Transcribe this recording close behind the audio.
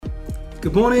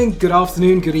Good morning, good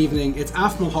afternoon, good evening. It's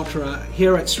Af Malhotra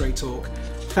here at Straight Talk.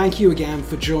 Thank you again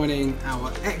for joining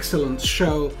our excellent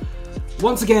show.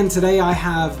 Once again, today I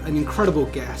have an incredible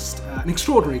guest, an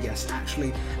extraordinary guest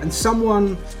actually, and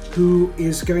someone who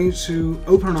is going to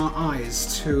open our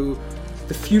eyes to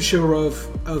the future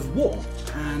of war.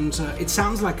 And it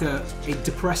sounds like a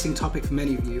depressing topic for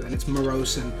many of you, and it's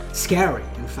morose and scary,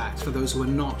 in fact, for those who are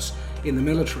not in the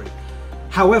military.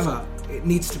 However, it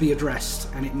needs to be addressed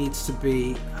and it needs to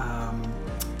be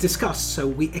discussed, so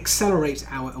we accelerate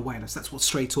our awareness. That's what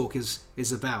Straight Talk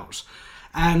is about.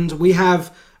 And we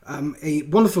have a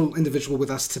wonderful individual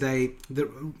with us today,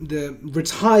 the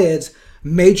retired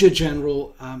Major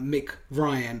General Mick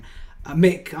Ryan.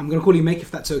 Mick, I'm going to call you Mick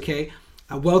if that's okay.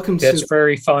 Welcome to... That's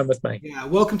very fine with me. Yeah,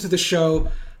 welcome to the show.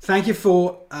 Thank you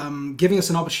for giving us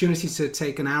an opportunity to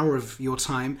take an hour of your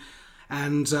time.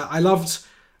 And I loved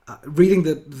reading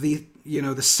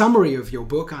the summary of your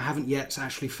book. I haven't yet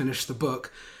actually finished the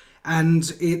book,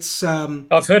 and it's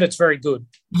I've heard it's very good.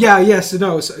 Yeah, yes,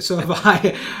 no, so have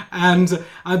I, and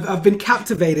I've been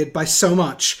captivated by so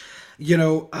much.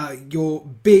 Your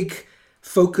big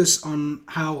focus on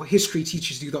how history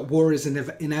teaches you that war is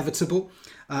inevitable.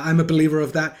 I'm a believer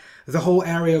of that. The whole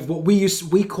area of what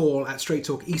we call at Straight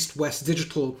Talk East-West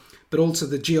digital, but also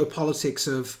the geopolitics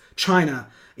of China,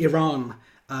 Iran,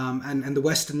 and the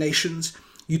Western nations.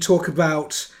 You talk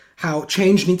about how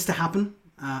change needs to happen,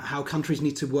 how countries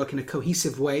need to work in a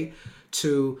cohesive way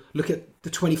to look at the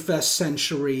 21st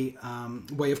century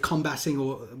way of combating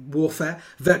or warfare,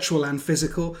 virtual and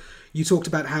physical. You talked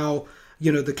about how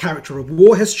the character of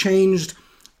war has changed,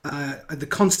 the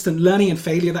constant learning and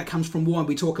failure that comes from war, and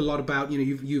we talk a lot about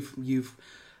you've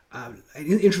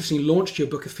interestingly launched your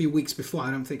book a few weeks before.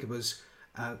 I don't think it was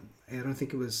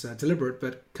deliberate,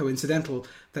 but coincidental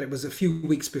that it was a few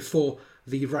weeks before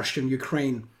the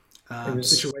Russian-Ukraine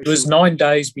situation. It was 9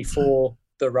 days before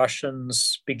the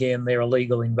Russians began their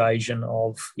illegal invasion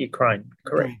of Ukraine,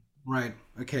 correct? Right.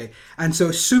 Okay. And so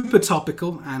super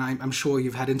topical, and I'm sure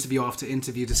you've had interview after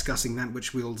interview discussing that,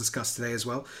 which we'll discuss today as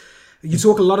well. You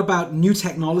talk a lot about new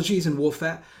technologies in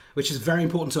warfare, which is very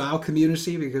important to our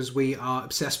community because we are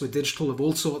obsessed with digital of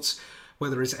all sorts,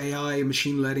 whether it's AI,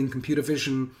 machine learning, computer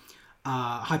vision,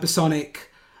 hypersonic,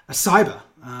 cyber,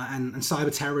 and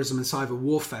cyber terrorism and cyber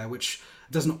warfare, which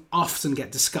doesn't often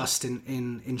get discussed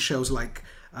in shows like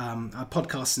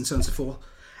podcasts and so on and so forth.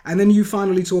 And then you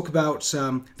finally talk about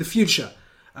the future.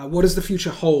 What does the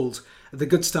future hold? The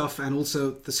good stuff and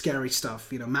also the scary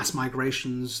stuff, mass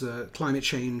migrations, climate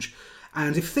change.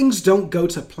 And if things don't go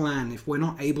to plan, if we're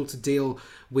not able to deal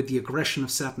with the aggression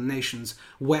of certain nations,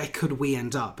 where could we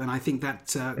end up? And I think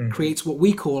that creates what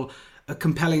we call a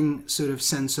compelling sort of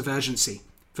sense of urgency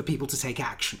for people to take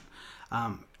action,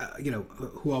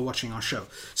 who are watching our show.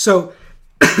 So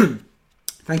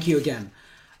thank you again.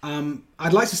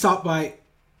 I'd like to start by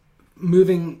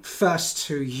moving first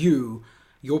to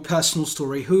your personal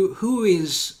story. Who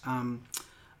is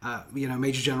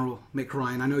Major General Mick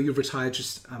Ryan? I know you've retired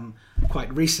just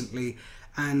quite recently,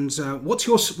 and what's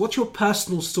your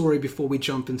personal story before we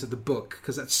jump into the book,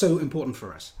 because that's so important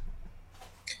for us.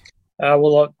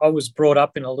 Well, I was brought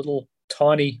up in a little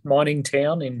tiny mining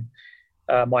town in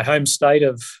my home state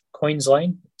of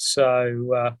Queensland.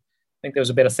 So I think there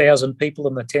was about 1,000 people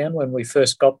in the town when we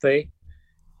first got there.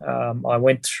 I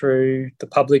went through the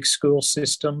public school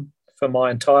system for my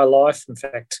entire life. In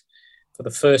fact, for the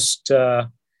first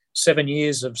 7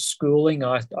 years of schooling,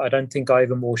 I don't think I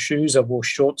even wore shoes. I wore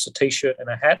shorts, a T-shirt and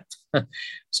a hat.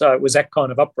 So it was that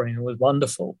kind of upbringing. It was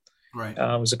wonderful. Right.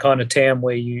 It was a kind of town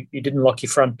where you didn't lock your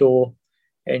front door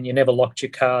and you never locked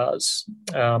your cars.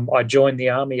 I joined the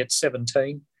Army at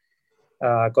 17,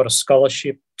 got a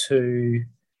scholarship to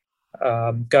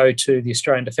go to the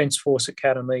Australian Defence Force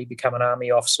Academy, become an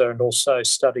Army officer and also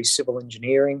study civil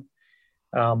engineering.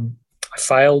 I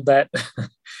failed that.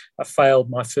 I failed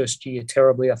my first year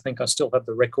terribly. I think I still have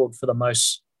the record for the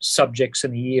most subjects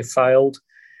in a year failed.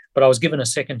 But I was given a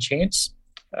second chance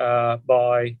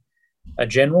by a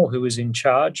general who was in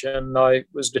charge, and I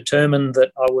was determined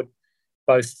that I would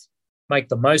both make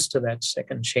the most of that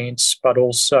second chance but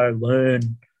also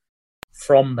learn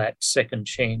from that second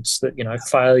chance that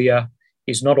failure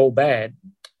is not all bad,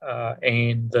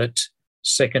 and that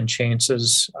second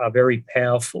chances are very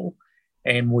powerful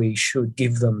and we should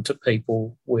give them to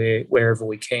people wherever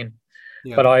we can.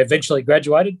 Yeah. But I eventually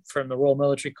graduated from the Royal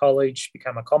Military College,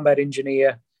 became a combat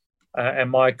engineer, and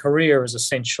my career has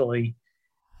essentially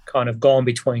kind of gone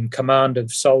between command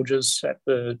of soldiers at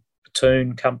the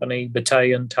platoon, company,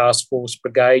 battalion, task force,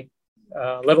 brigade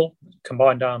level,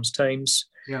 combined arms teams,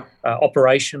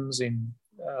 operations in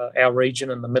our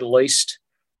region in the Middle East,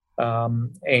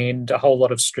 and a whole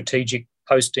lot of strategic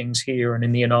postings here and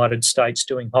in the United States,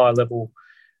 doing high-level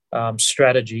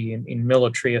strategy in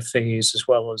military affairs as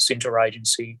well as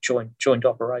interagency joint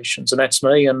operations. And that's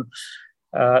me. And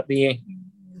the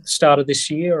start of this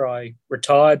year, I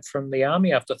retired from the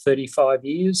Army after 35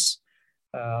 years.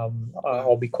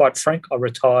 I'll be quite frank, I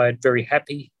retired very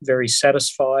happy, very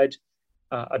satisfied,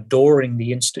 adoring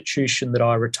the institution that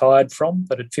I retired from.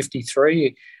 But at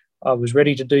 53, I was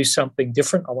ready to do something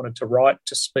different. I wanted to write,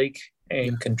 to speak,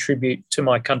 and contribute to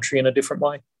my country in a different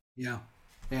way. Yeah.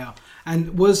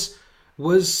 And was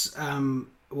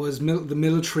the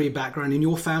military background in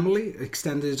your family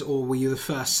extended, or were you the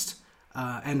first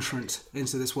entrant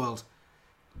into this world?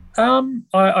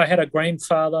 I had a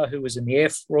grandfather who was in the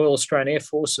Royal Australian Air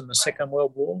Force in the Second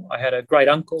World War. I had a great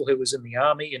uncle who was in the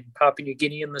Army in Papua New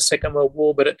Guinea in the Second World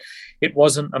War, but it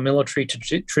wasn't a military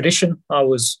tradition. I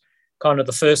was kind of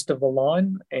the first of the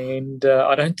line, and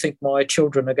I don't think my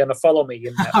children are going to follow me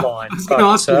in that line.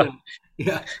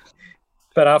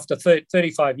 But after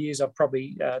 35 years, I've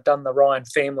probably done the Ryan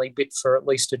family bit for at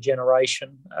least a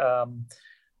generation.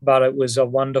 But it was a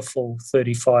wonderful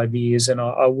 35 years, and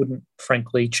I wouldn't,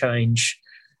 frankly, change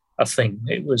a thing.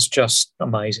 It was just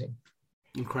amazing.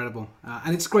 Incredible.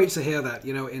 And it's great to hear that,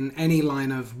 in any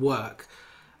line of work,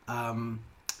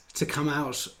 to come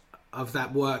out of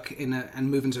that work and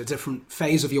move into a different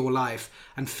phase of your life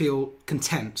and feel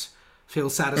content, feel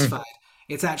satisfied.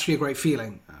 It's actually a great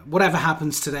feeling. Whatever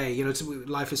happens today,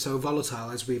 life is so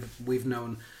volatile, as we've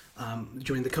known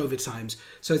during the COVID times.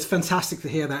 So it's fantastic to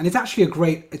hear that, and it's actually a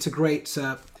great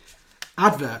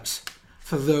advert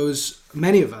for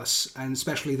many of us, and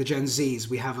especially the Gen Zs.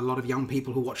 We have a lot of young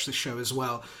people who watch the show as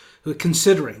well, who are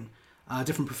considering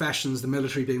different professions, the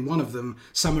military being one of them.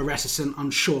 Some are reticent,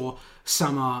 unsure,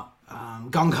 some are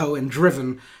gung-ho and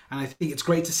driven, and I think it's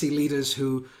great to see leaders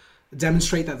who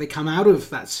demonstrate that they come out of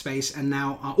that space and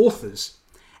now are authors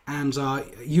and are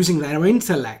using their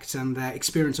intellect and their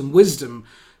experience and wisdom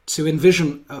to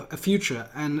envision a future,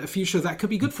 and a future that could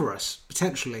be good for us,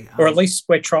 potentially. Or at least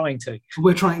we're trying to.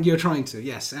 You're trying to,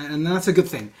 yes. And that's a good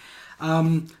thing.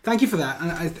 Thank you for that.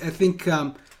 And I think,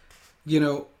 that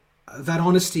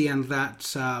honesty and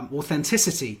that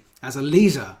authenticity as a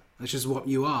leader, which is what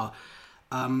you are,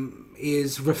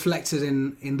 is reflected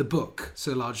in the book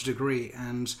to a large degree.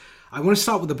 And I want to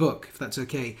start with the book, if that's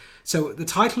okay. So the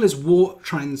title is War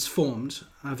Transformed,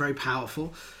 very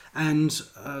powerful. And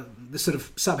the sort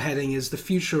of subheading is the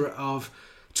future of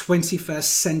 21st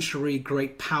century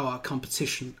great power,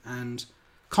 competition, and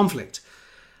conflict.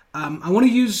 I want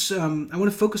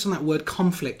to focus on that word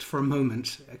conflict for a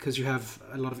moment, because you have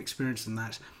a lot of experience in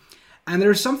that. And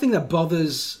there is something that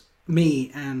bothers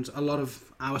me and a lot of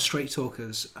our straight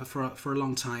talkers for a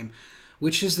long time,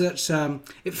 which is that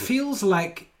it feels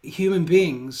like human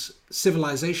beings,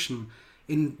 civilization,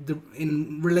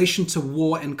 in relation to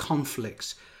war and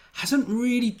conflict, hasn't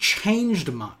really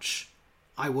changed much,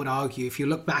 I would argue. If you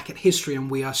look back at history, and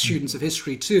we are students of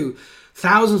history too,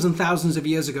 thousands and thousands of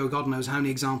years ago, God knows how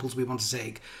many examples we want to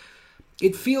take,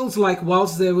 it feels like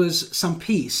whilst there was some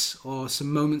peace or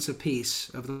some moments of peace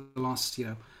over the last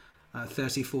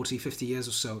 30, 40, 50 years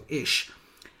or so-ish,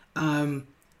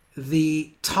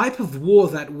 the type of war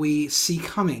that we see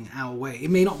coming our way,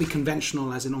 it may not be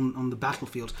conventional as in on the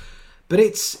battlefield, but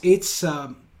it's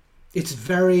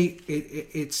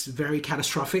very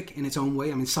catastrophic in its own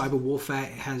way. I mean, cyber warfare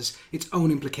has its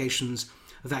own implications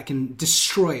that can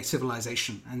destroy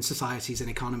civilization and societies and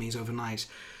economies overnight.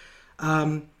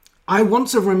 I want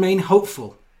to remain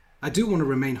hopeful. I do want to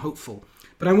remain hopeful,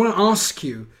 but I want to ask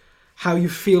you how you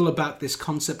feel about this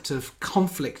concept of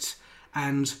conflict,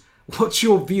 and what's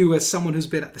your view as someone who's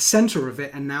been at the center of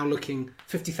it and now looking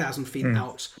 50,000 feet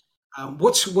out.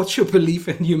 What's your belief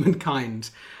in humankind?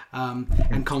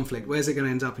 And conflict? Where's it going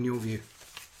to end up in your view?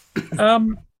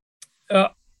 I'm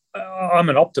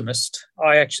an optimist.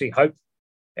 I actually hope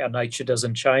our nature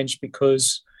doesn't change,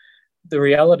 because the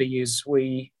reality is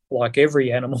we, like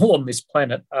every animal on this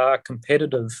planet, are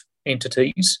competitive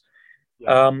entities.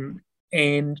 Yeah.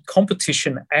 And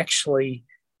competition actually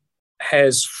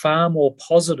has far more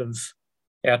positive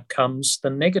outcomes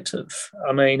than negative.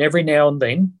 I mean, every now and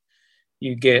then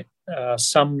you get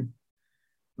some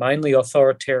mainly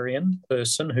authoritarian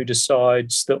person who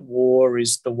decides that war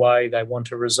is the way they want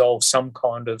to resolve some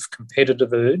kind of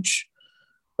competitive urge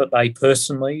that they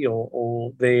personally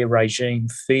or their regime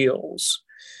feels.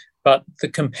 But the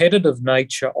competitive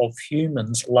nature of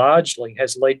humans largely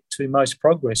has led to most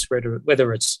progress,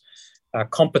 whether it's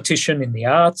competition in the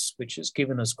arts, which has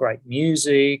given us great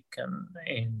music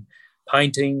and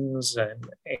paintings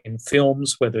and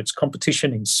films, whether it's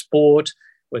competition in sport,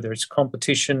 whether it's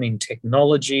competition in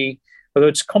technology, whether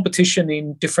it's competition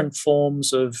in different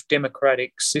forms of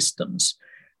democratic systems.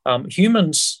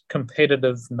 Humans'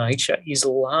 competitive nature is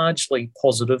largely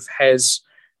positive, has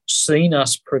seen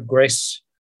us progress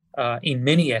in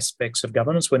many aspects of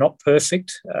governance. We're not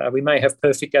perfect. We may have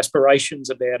perfect aspirations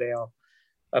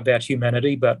about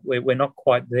humanity, but we're not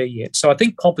quite there yet. So I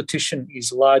think competition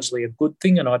is largely a good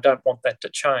thing, and I don't want that to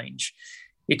change.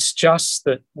 It's just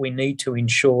that we need to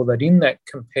ensure that in that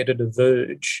competitive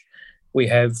urge, we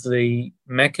have the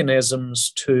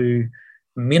mechanisms to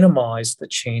minimise the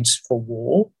chance for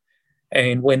war.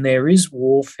 And when there is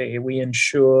warfare, we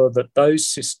ensure that those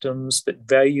systems that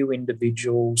value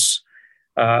individuals,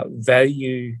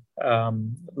 value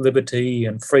liberty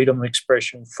and freedom of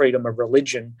expression, freedom of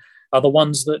religion, are the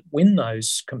ones that win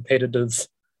those competitive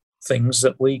things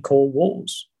that we call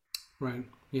wars. Right.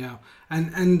 Yeah.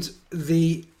 And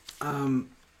the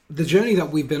journey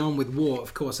that we've been on with war,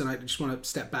 of course, and I just want to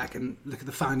step back and look at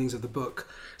the findings of the book.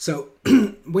 So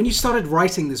when you started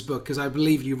writing this book, because I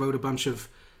believe you wrote a bunch of,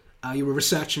 you were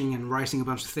researching and writing a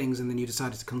bunch of things, and then you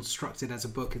decided to construct it as a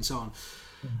book and so on.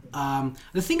 Mm-hmm.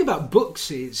 The thing about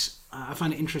books is, I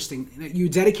find it interesting, you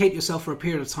dedicate yourself for a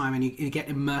period of time and you get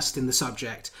immersed in the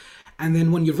subject. And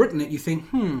then when you've written it, you think,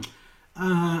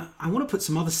 I want to put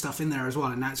some other stuff in there as well,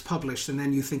 and now it's published. And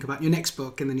then you think about your next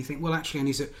book, and then you think, well, actually, I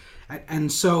need to.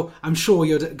 And so I'm sure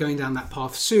you're going down that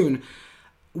path soon.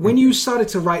 When you started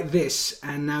to write this,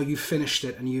 and now you've finished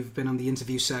it, and you've been on the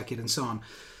interview circuit and so on,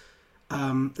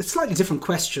 it's a slightly different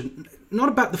question, not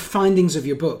about the findings of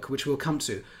your book, which we'll come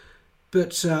to,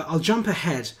 but I'll jump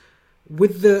ahead.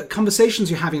 With the conversations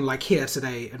you're having, like here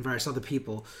today, and various other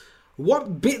people,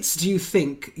 what bits do you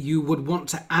think you would want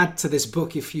to add to this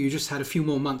book if you just had a few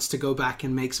more months to go back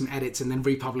and make some edits and then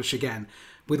republish again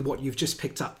with what you've just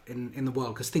picked up in the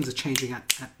world? Because things are changing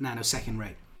at nanosecond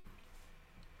rate.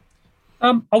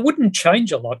 I wouldn't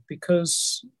change a lot,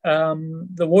 because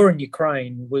the war in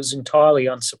Ukraine was entirely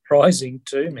unsurprising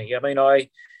to me. I mean,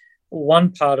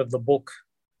 one part of the book,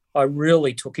 I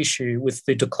really took issue with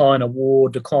the decline of war,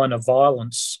 decline of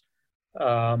violence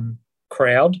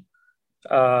crowd.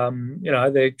 I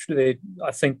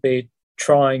think they're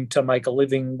trying to make a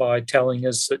living by telling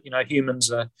us that,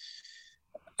 humans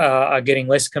are getting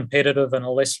less competitive and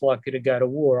are less likely to go to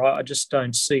war. I just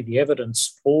don't see the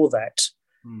evidence for that.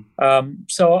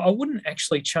 So I wouldn't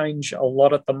actually change a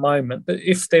lot at the moment. But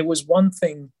if there was one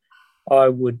thing I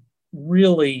would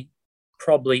really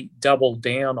probably double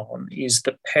down on, is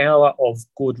the power of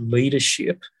good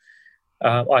leadership.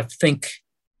 I think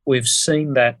we've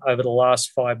seen that over the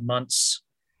last 5 months,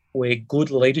 where good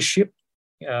leadership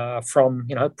from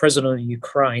President of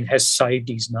Ukraine has saved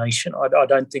his nation. I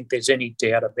don't think there's any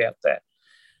doubt about that.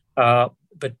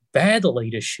 But bad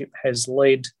leadership has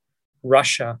led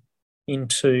Russia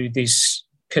into this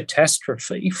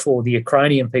catastrophe for the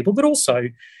Ukrainian people, but also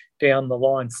down the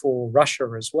line for Russia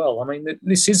as well. I mean,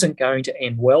 this isn't going to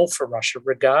end well for Russia,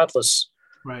 regardless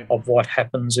of what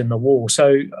happens in the war.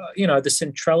 So, the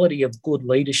centrality of good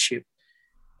leadership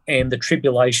and the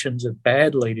tribulations of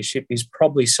bad leadership is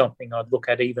probably something I'd look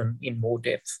at even in more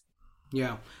depth.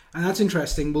 Yeah, and that's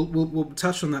interesting. We'll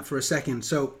touch on that for a second.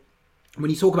 So when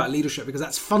you talk about leadership, because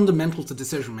that's fundamental to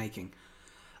decision making,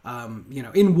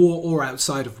 in war or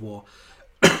outside of war,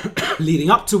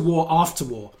 leading up to war, after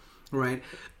war, right?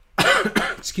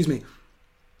 Excuse me.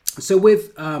 So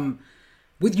with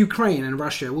Ukraine and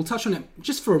Russia, we'll touch on it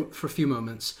just for a few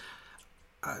moments.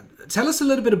 Tell us a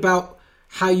little bit about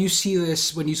how you see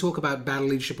this when you talk about bad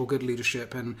leadership or good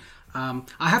leadership. And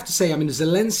I have to say,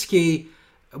 Zelensky,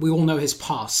 we all know his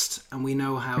past, and we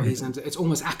know how it's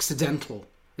almost accidental.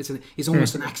 He's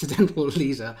almost an accidental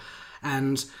leader.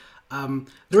 And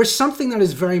there is something that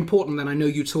is very important that I know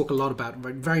you talk a lot about,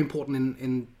 very important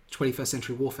in 21st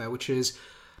century warfare, which is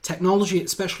technology,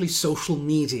 especially social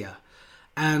media.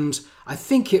 And I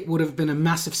think it would have been a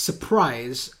massive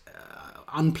surprise,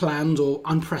 unplanned or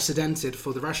unprecedented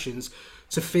for the Russians,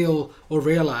 to feel or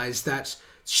realize that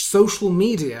social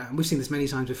media, and we've seen this many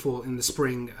times before in the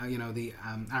spring, the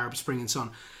Arab Spring and so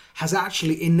on, has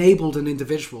actually enabled an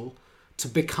individual to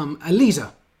become a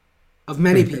leader of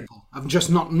many people, of just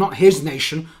not his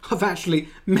nation, of actually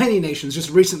many nations. Just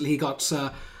recently,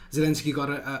 Zelensky got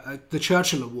the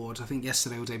Churchill Award, I think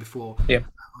yesterday or the day before,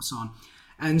 or so on.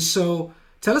 And so,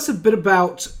 tell us a bit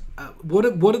about what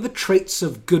are the traits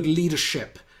of good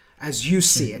leadership as you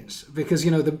see it? Because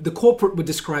the corporate would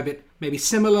describe it maybe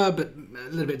similar, but a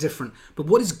little bit different. But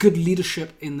what is good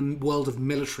leadership in the world of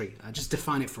military? Just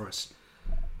define it for us.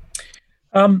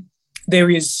 There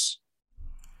is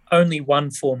only one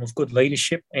form of good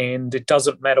leadership, and it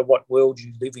doesn't matter what world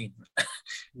you live in.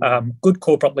 Good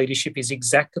corporate leadership is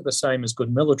exactly the same as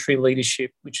good military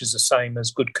leadership, which is the same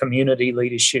as good community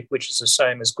leadership, which is the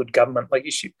same as good government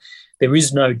leadership. There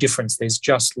is no difference. There's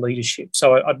just leadership.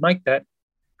 So I'd make that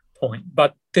point.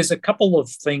 But there's a couple of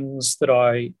things that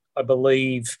I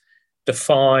believe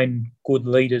define good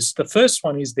leaders. The first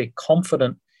one is they're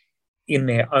confident in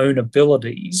their own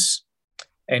abilities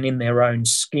and in their own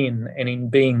skin and in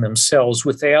being themselves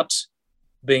without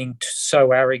being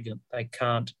so arrogant they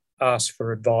can't ask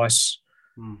for advice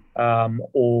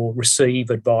or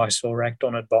receive advice or act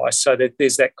on advice. So that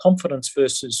there's that confidence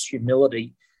versus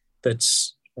humility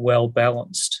that's well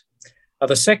balanced.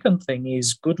 The second thing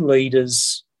is good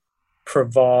leaders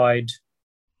provide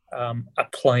a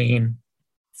plan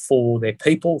for their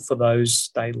people, for those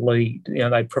they lead.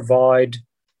 They provide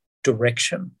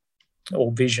direction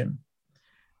or vision.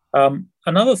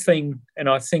 Another thing, and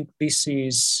I think this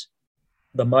is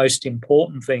the most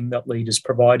important thing that leaders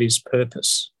provide, is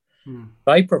purpose.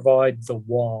 They provide the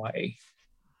why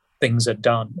things are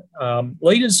done.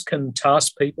 Leaders can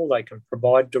task people, they can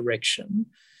provide direction,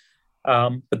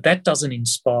 but that doesn't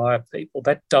inspire people.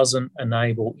 That doesn't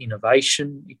enable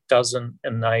innovation. It doesn't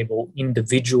enable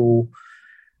individual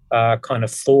kind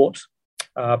of thought.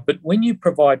 But when you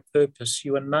provide purpose,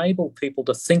 you enable people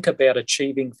to think about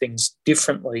achieving things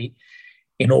differently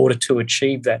in order to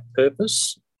achieve that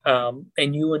purpose.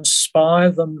 And you inspire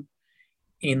them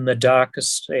in the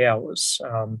darkest hours.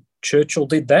 Churchill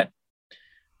did that,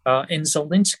 and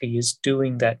Zelensky is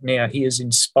doing that now. He has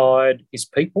inspired his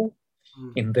people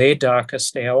in their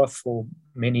darkest hour for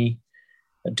many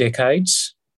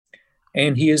decades,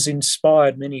 and he has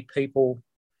inspired many people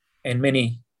and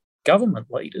many government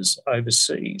leaders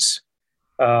overseas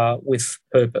with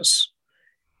purpose.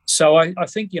 So I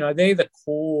think, they're the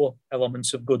core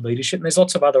elements of good leadership. And there's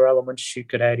lots of other elements you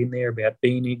could add in there about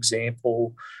being an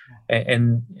example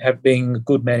and being a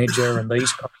good manager and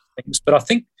these kind of things. But I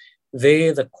think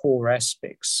they're the core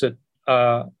aspects that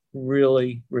are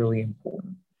really, really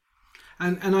important.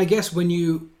 And I guess when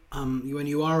you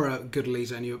are a good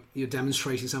leader and you're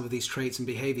demonstrating some of these traits and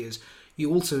behaviors,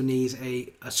 you also need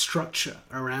a structure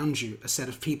around you, a set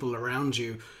of people around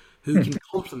you who can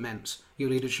complement your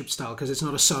leadership style, because it's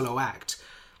not a solo act.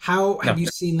 How have you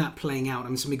seen that playing out? I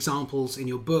mean, some examples in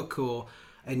your book or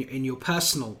in your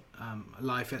personal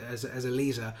life as a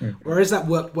leader. Where has that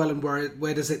worked well, and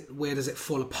where does it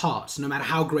fall apart, no matter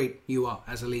how great you are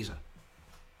as a leader?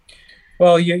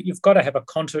 Well, you've got to have a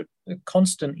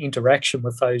constant interaction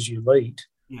with those you lead.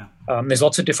 Yeah. There's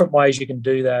lots of different ways you can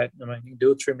do that. You can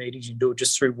do it through meetings, you can do it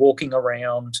just through walking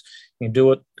around, you can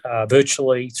do it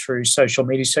virtually through social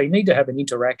media. So you need to have an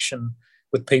interaction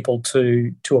with people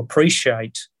to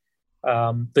appreciate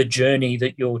the journey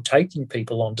that you're taking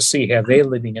people on, to see how they're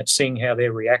living it, seeing how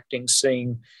they're reacting,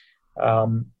 seeing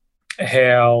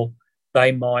how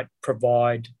they might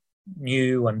provide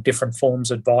new and different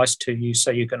forms of advice to you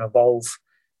so you can evolve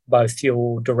both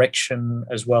your direction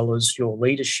as well as your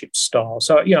leadership style.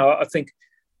 So, I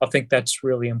think that's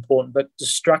really important. But the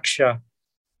structure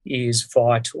is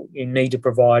vital. You need to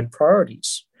provide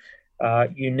priorities.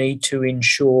 You need to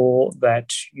ensure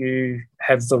that you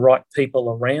have the right people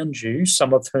around you,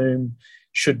 some of whom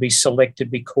should be selected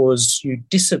because you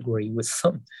disagree with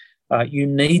them. You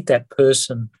need that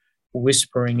person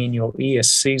whispering in your ear,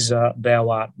 "Caesar, thou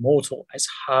art mortal," as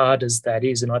hard as that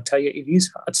is. And I tell you, it is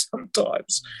hard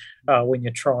sometimes when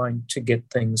you're trying to get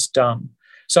things done.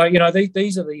 So,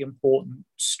 these are the important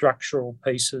structural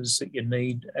pieces that you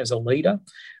need as a leader.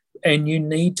 And you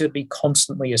need to be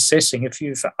constantly assessing. If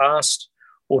you've asked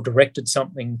or directed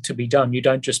something to be done, you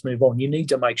don't just move on. You need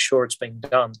to make sure it's being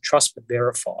done. Trust but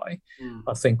verify,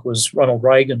 I think, was Ronald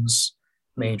Reagan's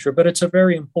mantra. But it's a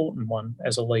very important one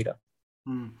as a leader.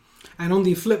 And on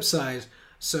the flip side,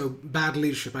 so bad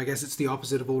leadership, I guess it's the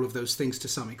opposite of all of those things to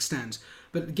some extent.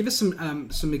 But give us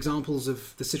some examples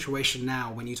of the situation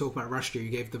now. When you talk about Russia, you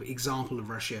gave the example of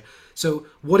Russia. So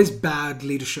what is bad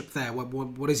leadership there?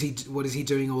 What is he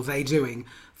doing or they doing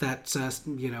that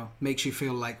makes you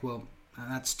feel like, well,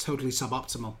 that's totally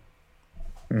suboptimal?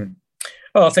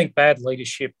 Well, I think bad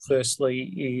leadership, firstly,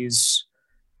 is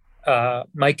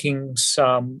making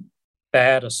some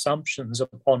bad assumptions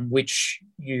upon which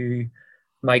you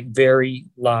make very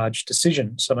large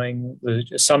decisions. I mean, the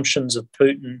assumptions of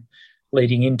Putin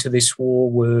leading into this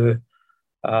war were,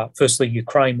 firstly,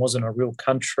 Ukraine wasn't a real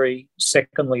country.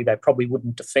 Secondly, they probably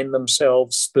wouldn't defend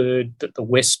themselves. Third, that the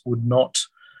West would not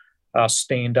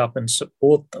stand up and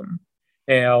support them.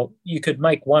 Now, you could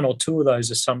make one or two of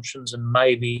those assumptions and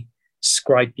maybe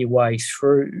scrape your way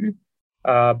through,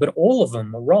 but all of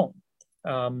them are wrong.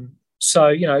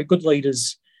 So, good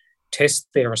leaders test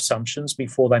their assumptions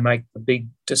before they make the big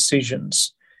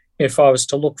decisions. If I was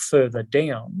to look further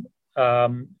down,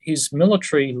 his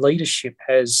military leadership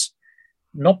has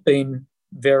not been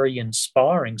very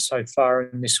inspiring so far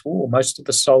in this war. Most of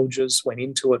the soldiers went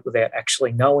into it without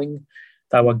actually knowing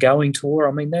they were going to war.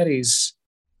 I mean,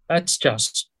 that's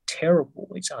just terrible.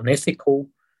 It's unethical.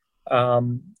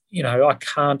 I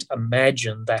can't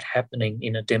imagine that happening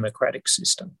in a democratic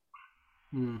system.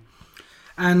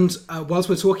 And whilst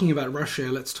we're talking about Russia,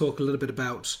 let's talk a little bit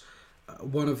about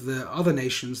one of the other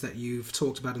nations that you've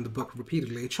talked about in the book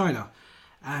repeatedly, China.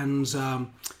 And,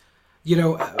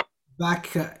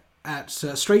 back at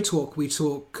Straight Talk, we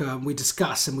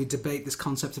discuss and we debate this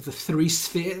concept of the three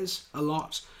spheres a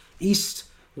lot: East,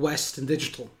 West, and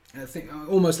digital. I think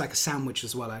almost like a sandwich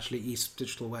as well, actually, East,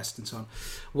 digital, West, and so on,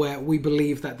 where we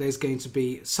believe that there's going to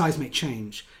be seismic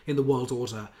change in the world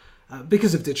order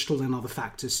because of digital and other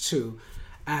factors too.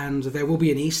 And there will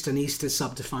be an East, and East is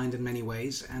sub-defined in many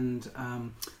ways, and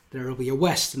there will be a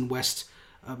West, and West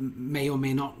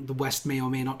the West may or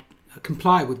may not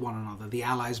comply with one another. The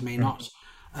Allies may not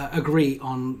agree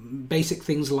on basic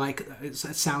things like, it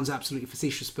sounds absolutely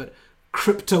facetious, but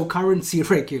cryptocurrency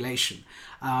regulation.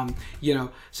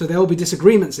 So there will be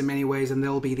disagreements in many ways, and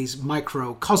there will be these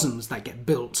microcosms that get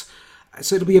built.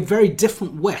 So it'll be a very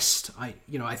different West, I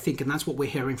think, and that's what we're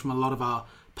hearing from a lot of our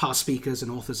past speakers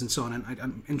and authors and so on, and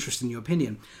I'm interested in your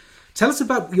opinion. Tell us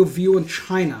about your view on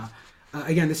China.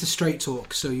 Again, this is Straight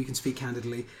Talk, so you can speak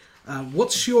candidly.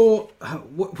 What's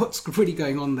really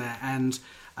going on there? And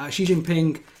Xi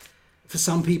Jinping, for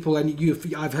some people, and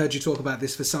I've heard you talk about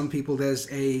this, for some people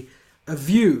there's a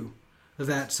view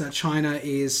that China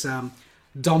is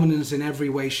dominant in every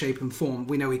way, shape and form.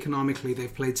 We know economically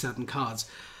they've played certain cards.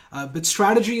 But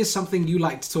strategy is something you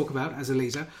like to talk about as a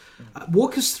leader.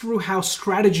 Walk us through how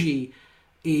strategy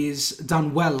is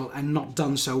done well and not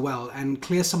done so well, and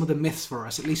clear some of the myths for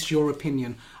us, at least your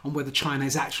opinion on whether China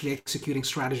is actually executing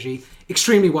strategy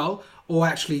extremely well, or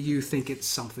actually you think it's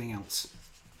something else.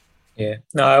 Yeah,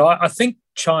 no, I think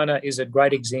China is a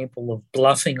great example of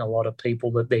bluffing a lot of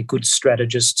people that they're good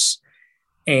strategists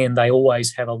and they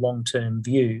always have a long-term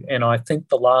view. And I think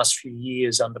the last few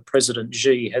years under President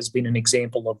Xi has been an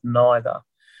example of neither.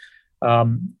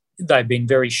 They've been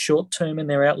very short-term in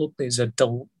their outlook.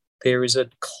 There is a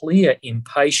clear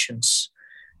impatience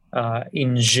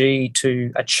in Xi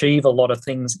to achieve a lot of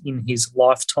things in his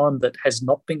lifetime that has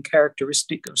not been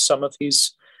characteristic of some of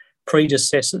his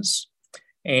predecessors.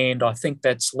 And I think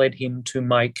that's led him to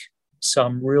make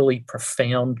some really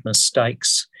profound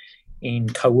mistakes in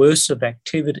coercive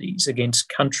activities against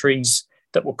countries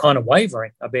that were kind of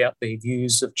wavering about their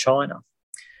views of China.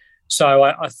 So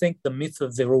I think the myth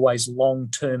of they're always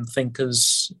long-term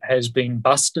thinkers has been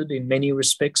busted in many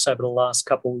respects over the last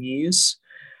couple of years.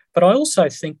 But I also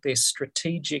think their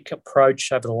strategic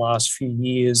approach over the last few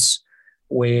years,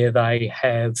 where they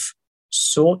have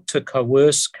sought to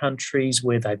coerce countries,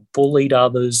 where they've bullied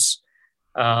others,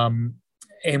 and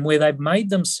where they've made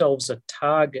themselves a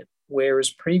target, whereas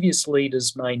previous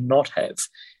leaders may not have,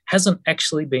 hasn't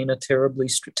actually been a terribly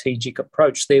strategic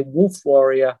approach. Their wolf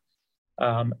warrior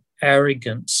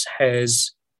arrogance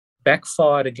has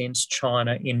backfired against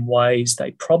China in ways they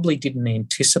probably didn't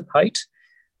anticipate,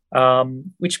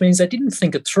 which means they didn't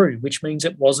think it through, which means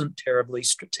it wasn't terribly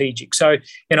strategic. So,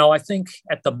 I think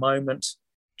at the moment,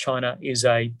 China is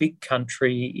a big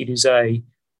country. It is a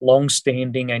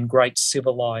long-standing and great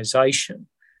civilization,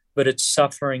 but it's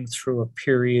suffering through a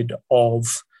period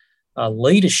of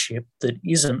leadership that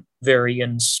isn't very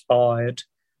inspired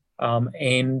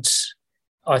and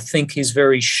I think is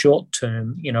very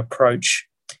short-term in approach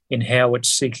in how it's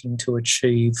seeking to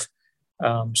achieve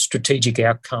strategic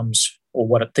outcomes, or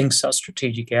what it thinks are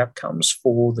strategic outcomes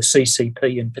for the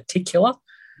CCP in particular,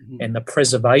 and the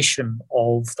preservation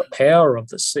of the power of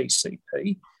the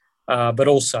CCP, but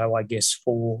also, I guess,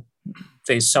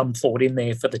 there's some thought in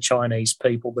there for the Chinese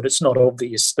people, but it's not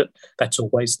obvious that that's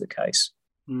always the case.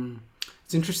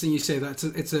 It's interesting you say that.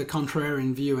 It's a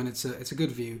contrarian view, and it's a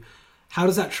good view. How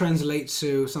does that translate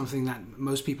to something that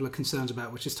most people are concerned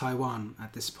about, which is Taiwan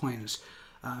at this point?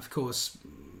 Of course,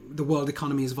 the world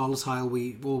economy is volatile.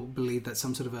 We all believe that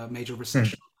some sort of a major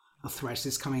recession or threat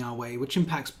is coming our way, which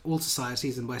impacts all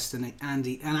societies in Western and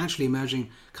actually emerging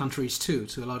countries too,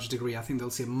 to a large degree. I think they'll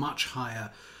see a much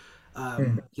higher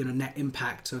net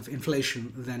impact of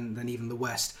inflation than even the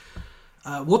West.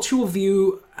 What's your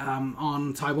view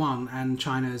on Taiwan and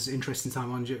China's interest in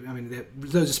Taiwan? I mean,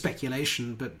 there's loads of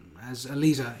speculation, but as a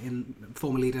leader,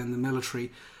 former leader in the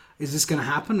military, is this going to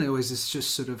happen, or is this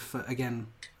just sort of, again,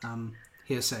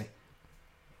 hearsay?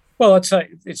 Well, I'd say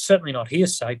it's certainly not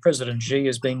hearsay. President Xi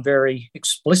has been very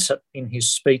explicit in his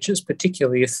speeches,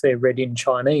 particularly if they're read in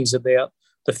Chinese, about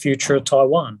the future of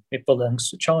Taiwan. It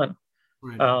belongs to China.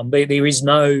 Right. There is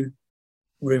no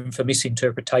room for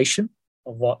misinterpretation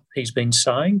of what he's been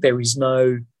saying. There is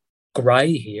no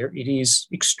grey here. It is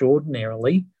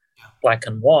extraordinarily black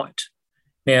and white.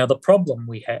 Now, the problem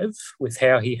we have with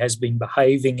how he has been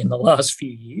behaving in the last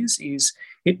few years is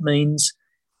it means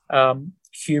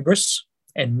hubris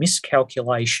and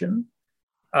miscalculation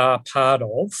are part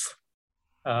of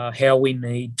how we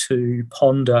need to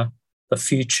ponder the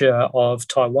future of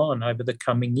Taiwan over the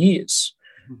coming years.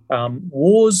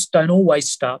 Wars don't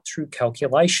always start through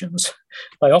calculations.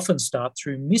 They often start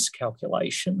through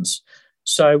miscalculations.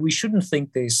 So we shouldn't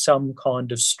think there's some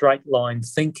kind of straight line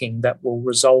thinking that will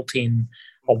result in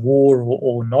a war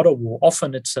or not a war.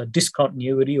 Often it's a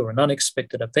discontinuity or an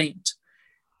unexpected event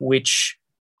which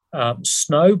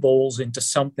snowballs into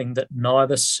something that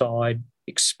neither side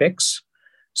expects.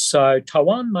 So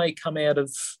Taiwan may come out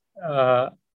of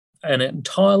an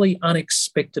entirely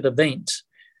unexpected event,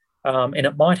 and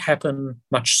it might happen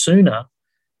much sooner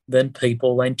than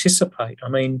people anticipate. I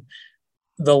mean,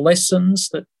 the lessons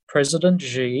that President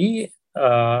Xi,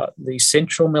 the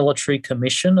Central Military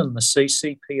Commission and the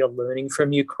CCP are learning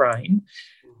from Ukraine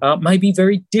may be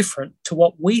very different to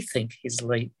what we think he's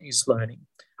learning.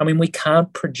 I mean, we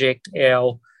can't project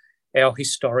our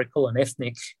historical and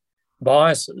ethnic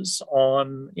biases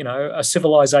on, a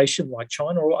civilization like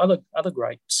China or other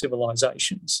great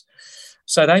civilizations.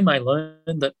 So they may learn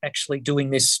that actually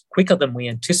doing this quicker than we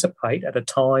anticipate at a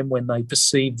time when they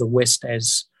perceive the West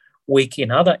as weak in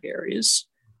other areas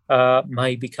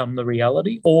may become the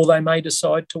reality, or they may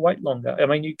decide to wait longer. I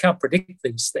mean, you can't predict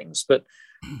these things, but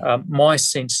my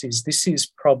sense is this is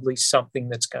probably something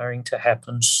that's going to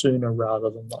happen sooner rather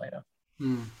than later.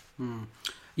 Mm-hmm.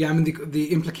 Yeah, I mean,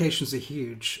 the implications are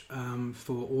huge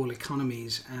for all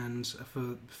economies and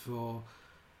for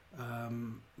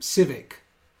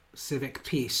civic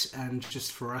peace, and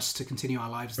just for us to continue our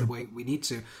lives the way we need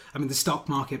to. I mean, the stock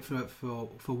market for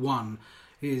one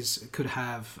could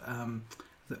have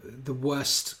the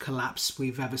worst collapse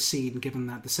we've ever seen, given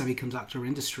that the semiconductor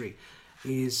industry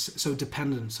is so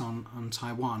dependent on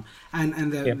Taiwan,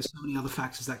 and there's so many other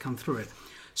factors that come through it.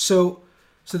 So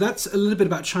that's a little bit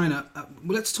about China.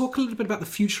 Well, let's talk a little bit about the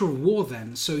future of war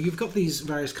then. So you've got these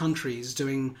various countries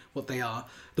doing what they are.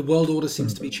 The world order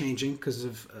seems to be changing because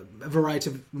of a variety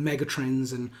of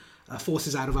megatrends and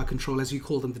forces out of our control, as you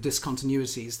call them, the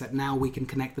discontinuities, that now we can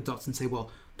connect the dots and say,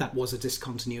 well, that was a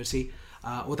discontinuity,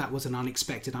 or that was an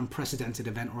unexpected, unprecedented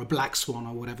event, or a black swan,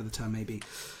 or whatever the term may be.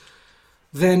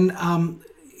 Then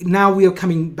now we are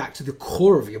coming back to the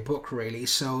core of your book, really.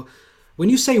 So when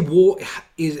you say war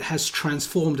has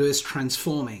transformed or is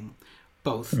transforming,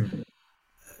 both,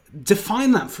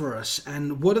 define that for us,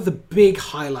 and what are the big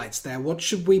highlights there? What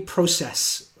should we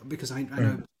process? Because I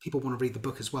know people want to read the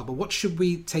book as well, but what should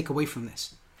we take away from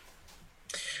this?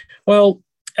 Well,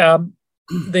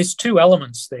 there's two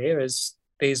elements there.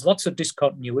 There's lots of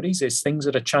discontinuities. There's things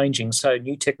that are changing. So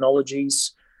new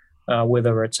technologies,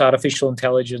 whether it's artificial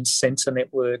intelligence, sensor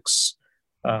networks,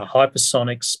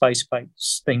 hypersonic,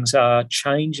 space-based things are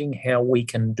changing how we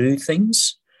can do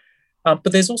things.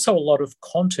 But there's also a lot of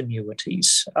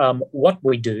continuities. What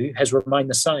we do has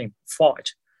remained the same,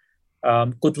 fight.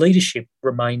 Good leadership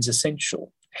remains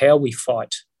essential. How we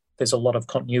fight, there's a lot of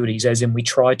continuities, as in we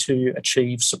try to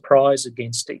achieve surprise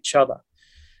against each other.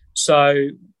 So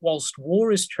whilst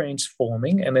war is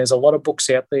transforming, and there's a lot of books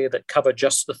out there that cover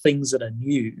just the things that are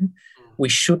new, we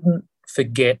shouldn't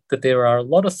forget that there are a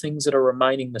lot of things that are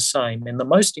remaining the same. And the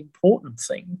most important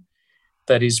thing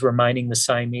that is remaining the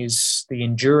same is the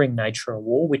enduring nature of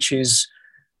war, which is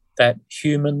that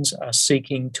humans are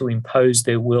seeking to impose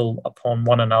their will upon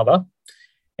one another,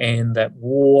 and that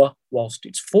war, whilst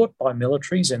it's fought by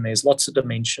militaries, and there's lots of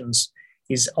dimensions,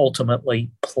 is ultimately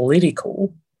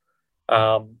political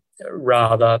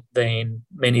rather than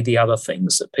many of the other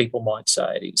things that people might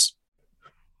say it is.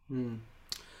 Do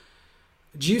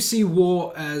you see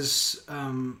war as,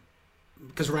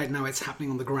 because right now it's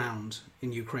happening on the ground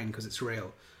in Ukraine because it's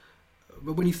real,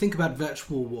 but when you think about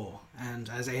virtual war, and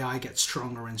as AI gets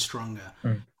stronger and stronger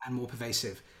and more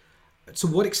pervasive, to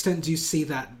what extent do you see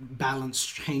that balance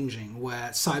changing, where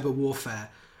cyber warfare,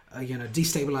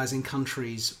 destabilizing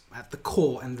countries at the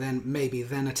core and then maybe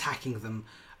attacking them,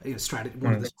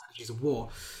 one of the strategies of war?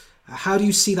 How do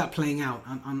you see that playing out,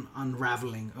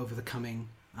 unraveling over the coming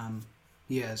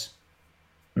years?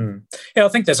 Yeah, I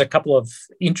think there's a couple of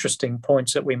interesting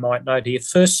points that we might note here.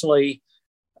 Firstly,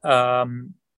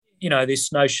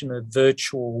 this notion of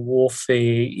virtual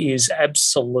warfare is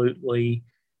absolutely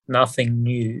nothing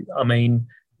new. I mean,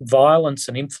 violence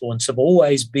and influence have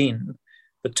always been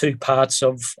the two parts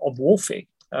of warfare.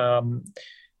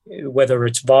 Whether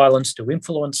it's violence to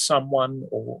influence someone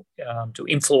or to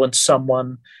influence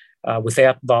someone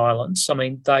without violence, I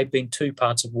mean, they've been two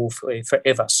parts of warfare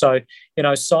forever. So,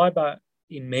 cyber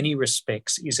in many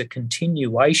respects is a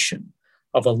continuation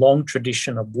of a long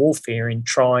tradition of warfare in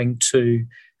trying to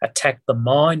attack the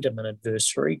mind of an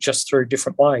adversary just through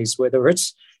different ways, whether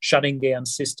it's shutting down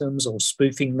systems or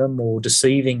spoofing them or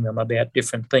deceiving them about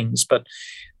different things. But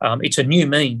it's a new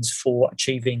means for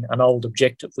achieving an old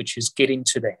objective, which is get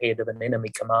into the head of an enemy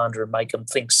commander and make them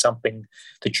think something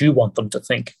that you want them to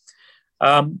think.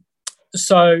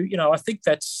 So, I think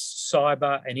that's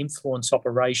cyber and influence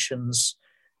operations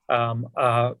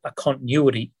are a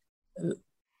continuity.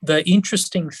 The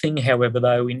interesting thing, however,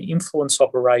 though, in influence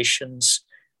operations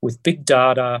with big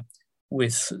data,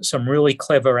 with some really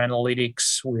clever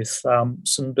analytics, with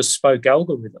some bespoke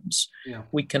algorithms,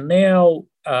 we can now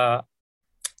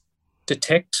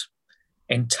detect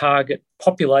and target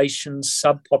populations,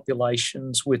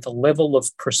 subpopulations with a level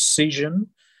of precision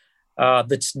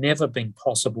that's never been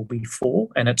possible before,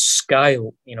 and at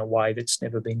scale in a way that's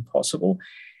never been possible.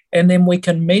 And then we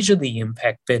can measure the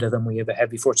impact better than we ever have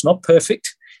before. It's not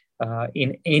perfect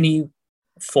in any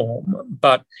form,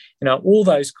 but all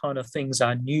those kind of things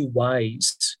are new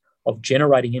ways of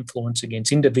generating influence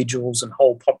against individuals and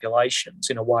whole populations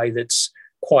in a way that's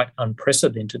quite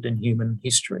unprecedented in human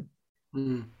history.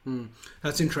 Mm-hmm.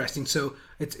 That's interesting. So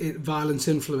it's violence,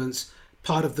 influence,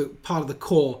 part of the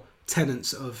core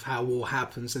tenets of how war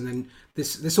happens, and then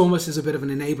this almost is a bit of an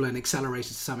enabler and accelerator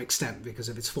to some extent because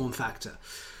of its form factor.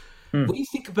 When you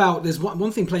think about, there's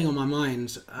one thing playing on my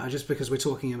mind, just because we're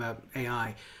talking about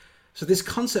AI. So this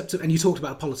concept of, and you talked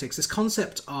about politics, this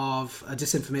concept of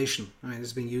disinformation. I mean,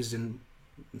 it's been used in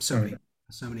so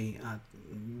many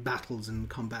battles and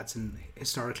combats, and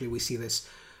historically we see this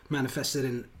manifested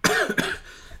in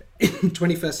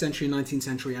 21st century, 19th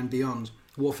century, and beyond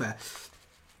warfare,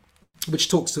 which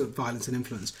talks to violence and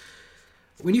influence.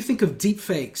 When you think of deep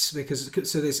fakes,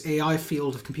 so there's AI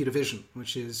field of computer vision,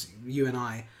 which is you and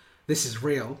I. This is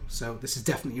real, so this is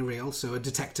definitely real. So a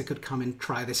detector could come and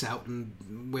try this out, and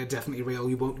we're definitely real.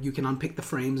 You can unpick the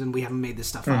frames, and we haven't made this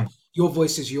stuff up. Your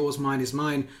voice is yours, mine is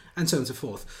mine, and so on and so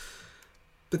forth.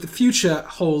 But the future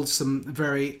holds some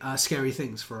very scary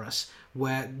things for us,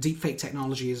 where deepfake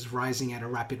technology is rising at a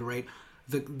rapid rate.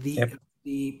 The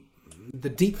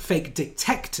deepfake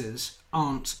detectors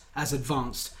aren't as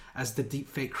advanced as the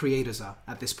deepfake creators are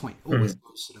at this point. Always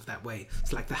sort of that way.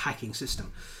 It's like the hacking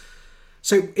system.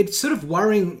 So it's sort of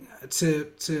worrying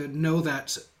to know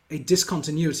that a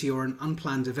discontinuity or an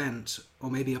unplanned event, or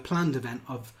maybe a planned event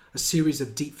of a series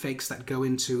of deep fakes that go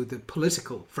into the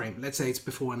political frame, let's say it's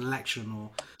before an election or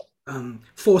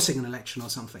forcing an election or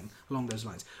something along those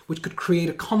lines, which could create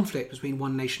a conflict between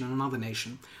one nation and another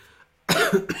nation.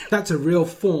 That's a real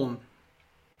form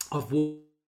of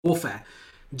warfare.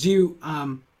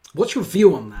 What's your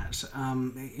view on that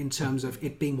in terms of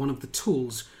it being one of the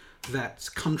tools that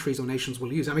countries or nations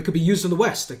will use? I mean, it could be used in the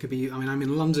West. It could be, I'm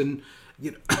in London,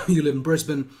 you live in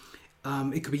Brisbane.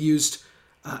 It could be used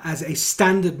as a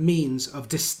standard means of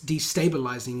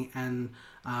destabilizing and,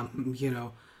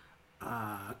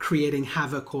 creating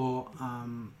havoc or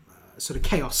sort of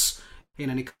chaos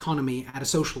in an economy at a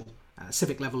social,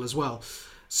 civic level as well.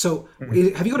 So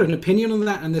have you got an opinion on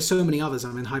that? And there's so many others.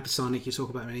 I mean, hypersonic, you talk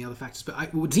about many other factors, but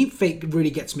deepfake really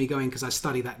gets me going because I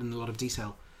study that in a lot of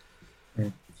detail.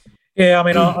 Yeah, I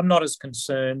mean, I'm not as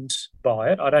concerned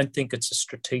by it. I don't think it's a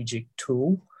strategic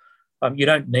tool. You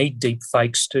don't need deep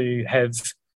fakes to have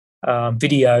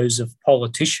videos of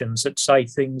politicians that say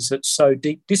things that sow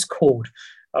deep discord.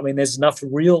 I mean, there's enough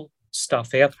real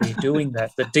stuff out there doing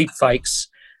that. The deep fakes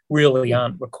really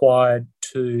aren't required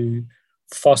to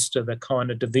foster the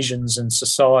kind of divisions in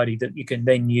society that you can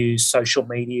then use social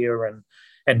media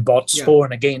and bots for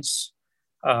and against.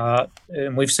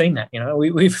 And we've seen that,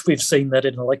 we've seen that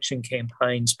in election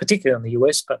campaigns, particularly in the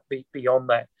US, but beyond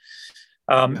that.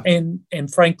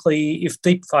 And frankly, if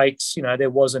deepfakes, there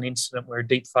was an incident where a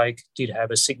deepfake did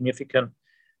have a significant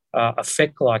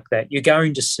effect like that, you're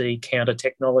going to see counter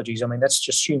technologies. I mean, that's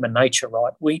just human nature,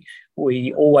 right?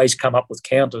 We always come up with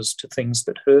counters to things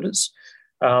that hurt us.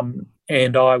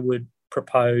 And I would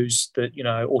propose that,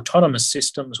 autonomous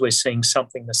systems, we're seeing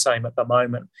something the same at the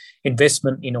moment.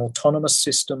 Investment in autonomous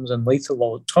systems and lethal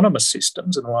autonomous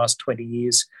systems in the last 20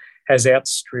 years has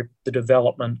outstripped the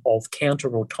development of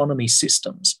counter-autonomy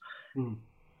systems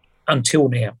until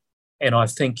now. And I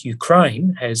think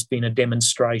Ukraine has been a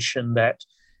demonstration that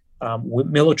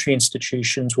Military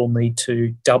institutions will need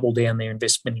to double down their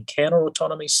investment in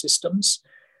counter-autonomy systems.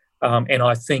 And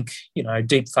I think,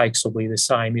 deepfakes will be the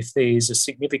same. If there's a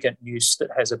significant use that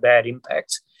has a bad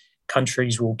impact,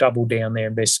 countries will double down their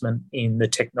investment in the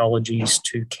technologies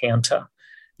to counter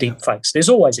deepfakes. There's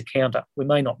always a counter. We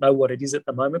may not know what it is at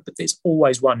the moment, but there's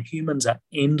always one. Humans are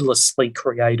endlessly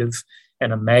creative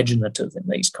and imaginative in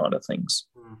these kind of things.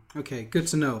 Okay, good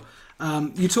to know.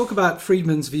 You talk about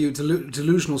Friedman's view,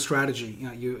 delusional strategy.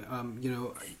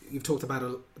 You've talked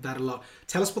about that a lot.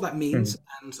 Tell us what that means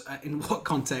and in what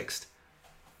context.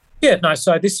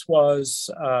 So this was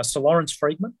Sir Lawrence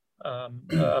Friedman,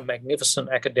 a magnificent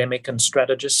academic and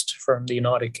strategist from the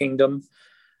United Kingdom,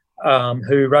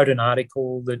 who wrote an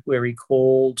article where he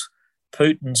called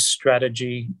Putin's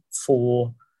strategy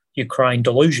for Ukraine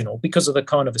delusional because of the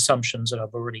kind of assumptions that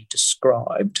I've already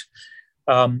described.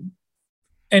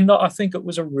 And I think it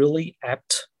was a really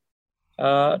apt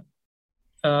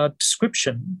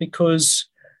description because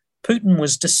Putin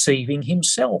was deceiving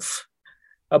himself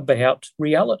about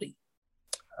reality.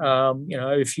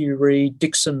 If you read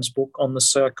Dixon's book on the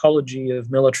psychology of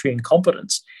military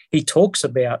incompetence, he talks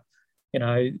about,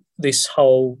 this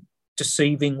whole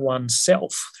deceiving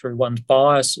oneself through one's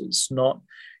biases, not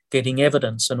getting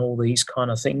evidence and all these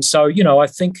kind of things. So, I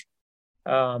think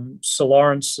Sir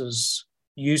Lawrence's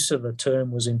use of the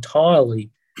term was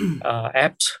entirely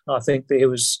apt. I think there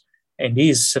was and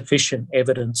is sufficient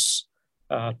evidence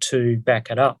to back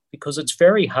it up because it's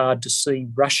very hard to see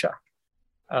Russia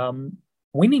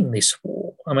winning this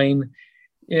war. I mean,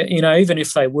 even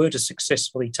if they were to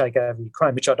successfully take over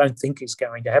Ukraine, which I don't think is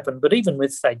going to happen, but even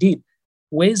if they did,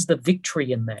 where's the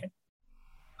victory in that?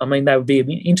 I mean, they would be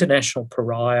an international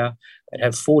pariah. They'd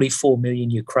have 44 million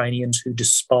Ukrainians who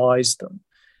despise them.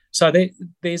 So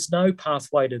there's no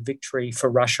pathway to victory for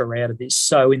Russia out of this.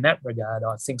 So in that regard,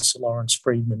 I think Sir Lawrence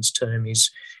Friedman's term is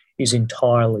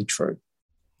entirely true.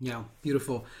 Yeah,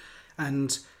 beautiful.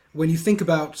 And when you think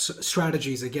about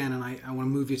strategies again, and I want to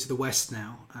move you to the West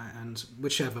now, and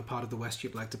whichever part of the West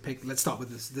you'd like to pick. Let's start with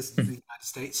the United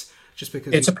States, just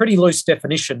because it's a pretty loose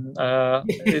definition.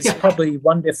 There's probably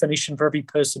one definition for every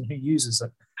person who uses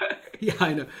it. Yeah,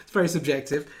 I know it's very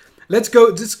subjective. Let's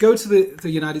go to the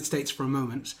United States for a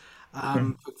moment,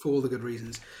 for all the good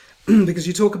reasons, because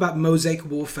you talk about mosaic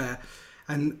warfare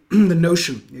and the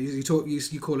notion.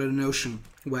 You call it a notion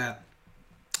where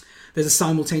there's a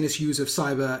simultaneous use of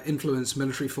cyber influence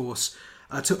military force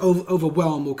to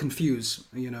overwhelm or confuse,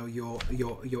 your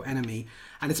enemy,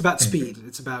 and it's about speed.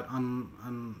 It's about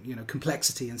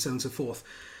complexity and so on and so forth.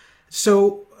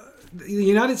 So the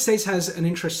United States has an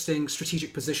interesting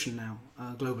strategic position now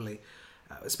globally,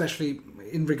 especially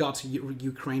in regard to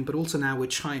Ukraine, but also now with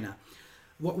China.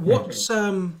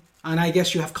 And I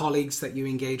guess you have colleagues that you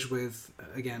engage with.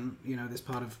 Again, this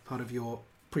part of your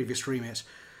previous remit.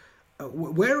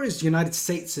 Where is the United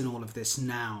States in all of this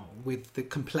now with the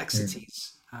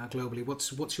complexities globally?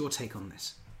 What's your take on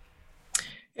this?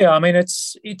 Yeah, I mean,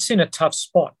 it's in a tough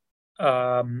spot.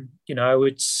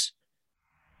 It's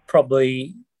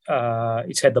probably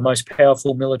it's had the most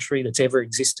powerful military that's ever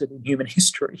existed in human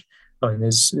history. I mean,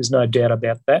 there's no doubt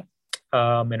about that.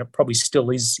 And it probably still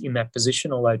is in that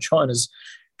position, although China's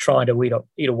trying to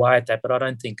eat away at that, but I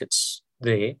don't think it's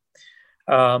there.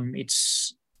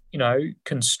 It's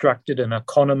constructed an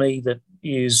economy that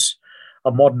is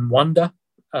a modern wonder,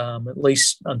 at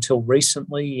least until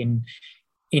recently,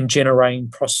 in generating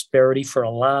prosperity for a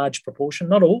large proportion,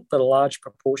 not all, but a large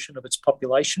proportion of its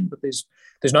population. But there's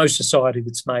no society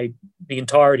that's made the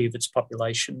entirety of its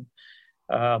population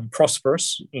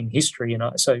prosperous in history,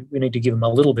 so we need to give them a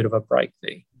little bit of a break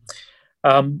there.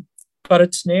 But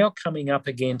it's now coming up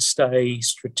against a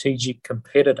strategic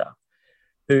competitor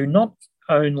who not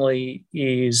only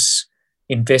is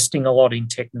investing a lot in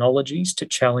technologies to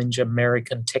challenge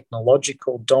American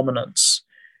technological dominance,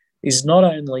 is not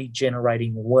only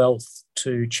generating wealth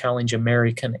to challenge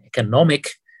American economic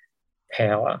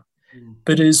power,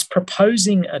 but is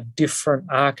proposing a different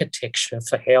architecture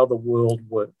for how the world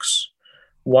works,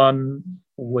 one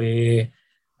where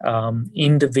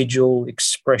individual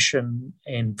expression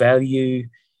and value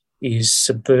is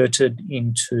subverted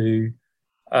into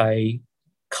a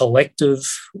collective,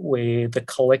 where the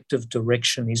collective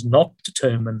direction is not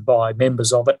determined by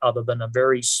members of it other than a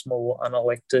very small,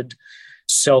 unelected,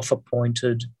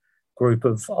 self-appointed group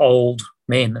of old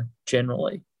men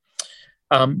generally.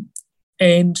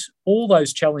 And all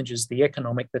those challenges, the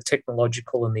economic, the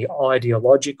technological and the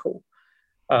ideological,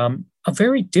 are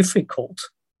very difficult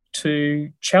to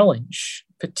challenge,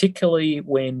 particularly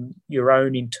when your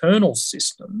own internal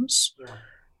systems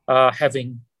are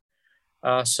having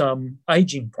some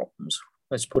ageing problems.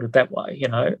 Let's put it that way.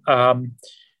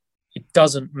 It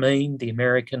doesn't mean the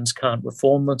Americans can't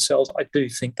reform themselves. I do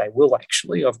think they will,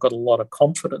 actually. I've got a lot of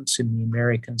confidence in the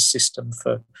American system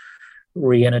for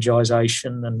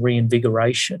re-energisation and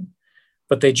reinvigoration.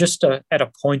 But they're just at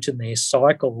a point in their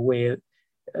cycle where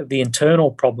the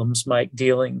internal problems make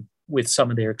dealing with some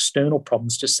of their external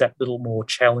problems just that little more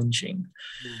challenging.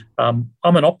 I'm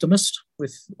an optimist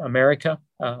with America.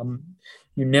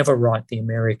 You never write the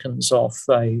Americans off.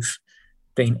 They've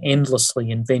been endlessly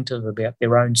inventive about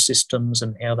their own systems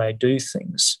and how they do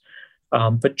things.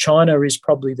 But China is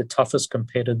probably the toughest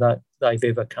competitor that they've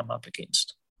ever come up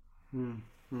against.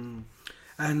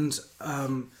 And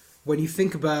when you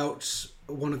think about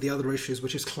one of the other issues,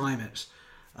 which is climate,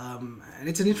 and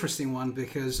it's an interesting one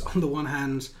because on the one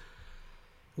hand,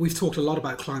 we've talked a lot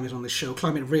about climate on this show,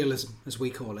 climate realism, as we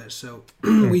call it. So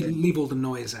we leave all the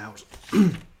noise out.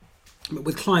 But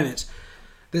with climate,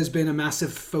 there's been a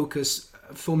massive focus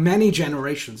for many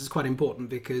generations. It's quite important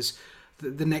because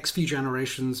the next few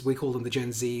generations, we call them the Gen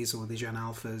Zs or the Gen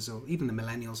Alphas or even the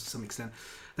Millennials to some extent,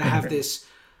 they have this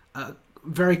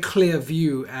very clear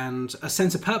view and a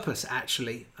sense of purpose,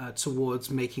 actually, towards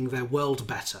making their world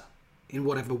better in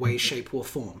whatever way, shape or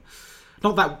form.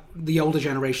 Not that the older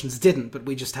generations didn't, but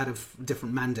we just had a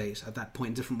different mandate at that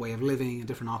point, different way of living, a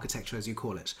different architecture, as you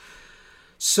call it.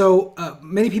 So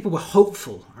many people were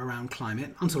hopeful around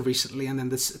climate until recently, and then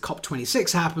this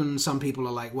COP26 happened. Some people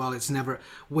are like, well,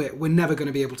 we're never going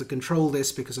to be able to control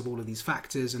this because of all of these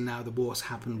factors, and now the war's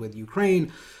happened with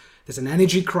Ukraine. There's an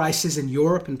energy crisis in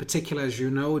Europe in particular. As you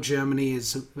know, Germany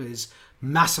is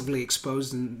massively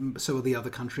exposed, and so are the other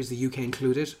countries, the UK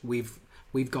included.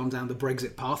 We've gone down the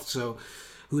Brexit path, so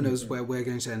who knows where we're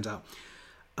going to end up.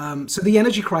 So the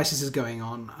energy crisis is going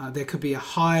on. There could be a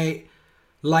high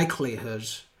likelihood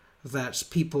that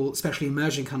people, especially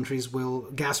emerging countries,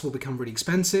 gas will become really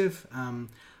expensive.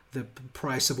 The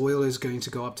price of oil is going to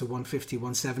go up to 150,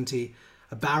 170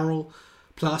 a barrel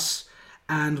plus,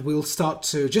 and we'll start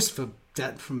to, just from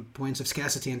points of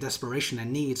scarcity and desperation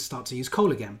and need, start to use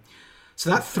coal again. So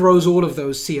that throws all of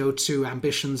those CO2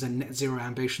 ambitions and net zero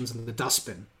ambitions in the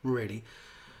dustbin, really.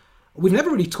 We've never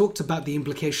really talked about the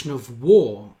implication of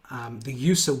war, the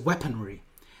use of weaponry.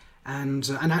 And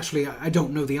actually, I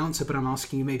don't know the answer, but I'm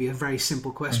asking you maybe a very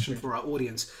simple question for our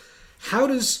audience. How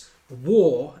does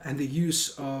war and the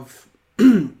use of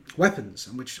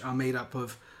weapons, which are made up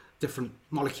of different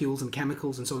molecules and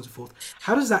chemicals and so on and so forth,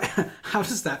 how does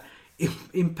that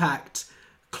impact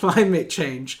climate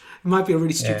change? It might be a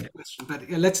really stupid question, but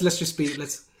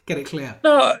let's get it clear.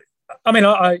 No, I mean,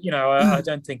 I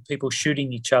don't think people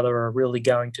shooting each other are really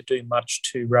going to do much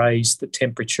to raise the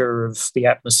temperature of the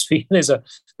atmosphere. There's a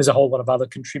whole lot of other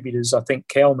contributors. I think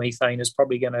coal methane is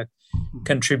probably going to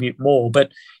contribute more.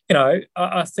 But,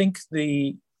 I think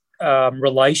the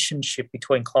relationship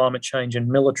between climate change and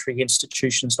military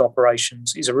institutions and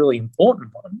operations is a really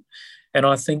important one. And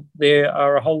I think there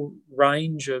are a whole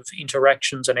range of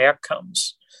interactions and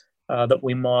outcomes that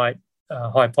we might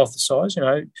hypothesize.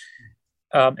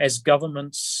 As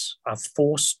governments are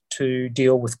forced to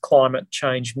deal with climate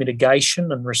change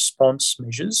mitigation and response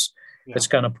measures, that's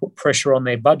going to put pressure on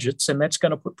their budgets, and that's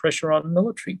going to put pressure on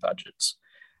military budgets.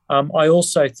 I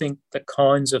also think the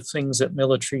kinds of things that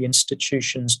military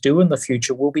institutions do in the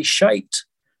future will be shaped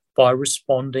by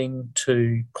responding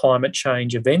to climate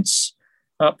change events,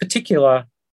 particularly,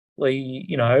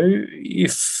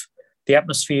 if the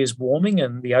atmosphere is warming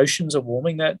and the oceans are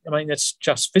warming, that's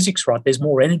just physics, right? There's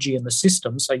more energy in the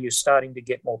system, so you're starting to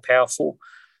get more powerful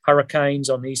hurricanes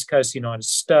on the east coast of the United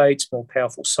States, more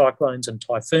powerful cyclones and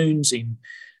typhoons in,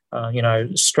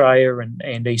 Australia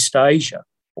and East Asia,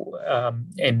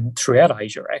 and throughout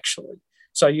Asia, actually.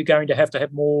 So you're going to have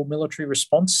more military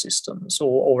response systems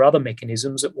or other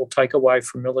mechanisms that will take away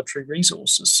from military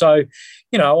resources. So,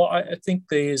 I think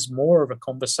there's more of a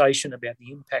conversation about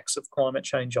the impacts of climate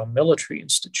change on military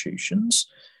institutions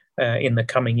in the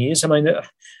coming years. I mean,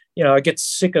 I get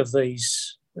sick of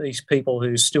these people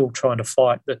who are still trying to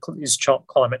fight is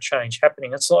climate change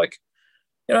happening. It's like,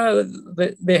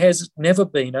 there has never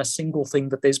been a single thing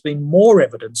that there's been more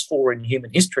evidence for in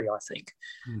human history, I think.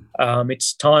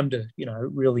 It's time to,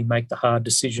 really make the hard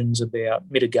decisions about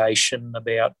mitigation,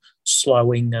 about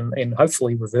slowing and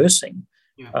hopefully reversing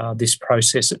this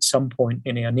process at some point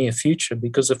in our near future,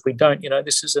 because if we don't,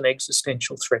 this is an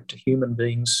existential threat to human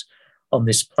beings on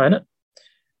this planet.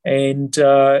 And,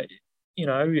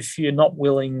 if you're not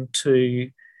willing to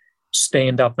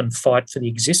stand up and fight for the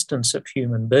existence of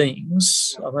human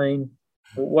beings, I mean,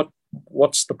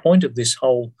 what's the point of this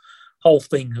whole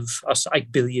thing of us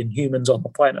 8 billion humans on the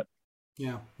planet?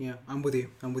 Yeah, I'm with you.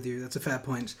 That's a fair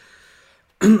point.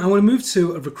 I want to move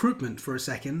to recruitment for a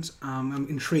second. I'm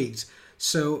intrigued.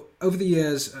 So over the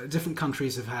years, different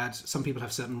countries have had. Some people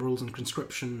have certain rules on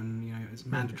conscription, and it's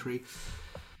mandatory.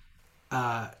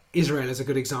 Israel is a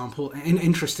good example. And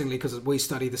interestingly, because we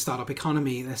study the startup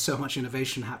economy, there's so much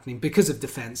innovation happening because of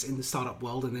defense in the startup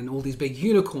world, and then all these big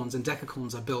unicorns and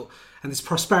decacorns are built, and this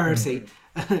prosperity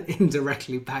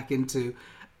indirectly back into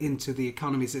the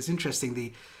economy. So it's interesting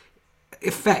the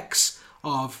effects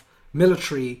of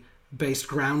military-based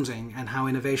grounding and how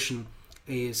innovation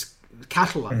is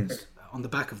catalyzed on the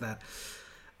back of that.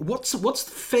 What's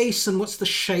the face and what's the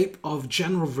shape of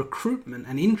general recruitment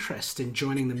and interest in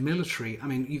joining the military? I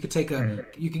mean, you could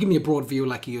give me a broad view,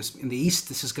 like in the East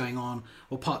this is going on,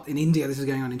 or in India this is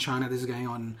going on, in China this is going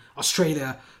on, in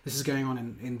Australia this is going on,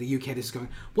 in the UK this is going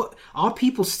on. What are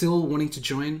people still wanting to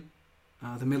join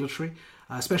the military,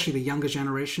 especially the younger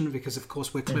generation, because of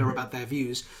course we're clear about their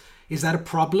views? Is that a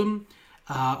problem?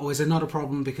 Or is it not a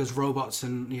problem because robots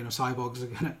and cyborgs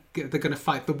are gonna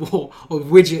fight the war, or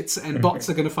widgets and bots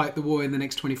are going to fight the war in the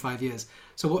next 25 years?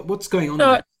 So what's going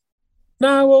on?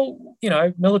 No, well,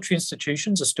 military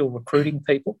institutions are still recruiting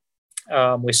people.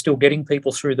 We're still getting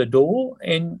people through the door,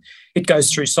 and it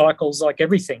goes through cycles like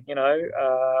everything.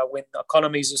 When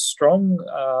economies are strong,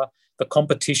 the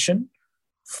competition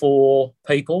for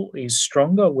people is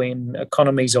stronger. When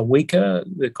economies are weaker,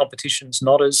 the competition's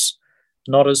not as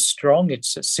strong.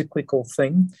 It's a cyclical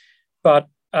thing. But,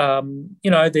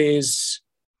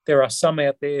 there are some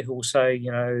out there who will say,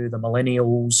 the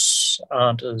millennials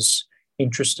aren't as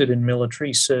interested in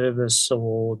military service,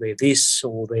 or they're this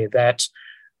or they're that.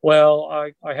 Well,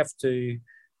 I have to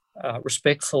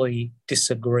respectfully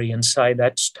disagree and say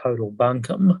that's total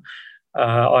bunkum.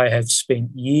 I have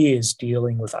spent years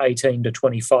dealing with 18 to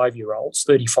 25-year-olds,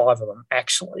 35 of them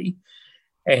actually,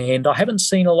 and I haven't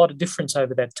seen a lot of difference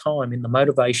over that time in the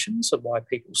motivations of why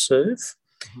people serve,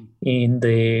 in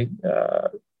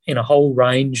a whole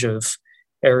range of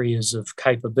areas of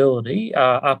capability.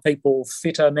 Are people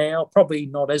fitter now? Probably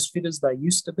not as fit as they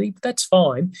used to be, but that's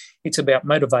fine. It's about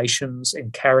motivations,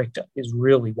 and character is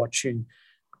really what you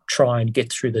try and get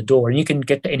through the door. And you can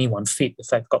get anyone fit if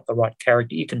they've got the right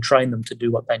character. You can train them to do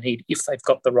what they need if they've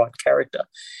got the right character.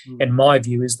 And my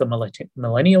view is the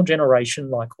millennial generation,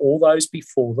 like all those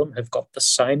before them, have got the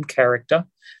same character.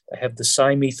 They have the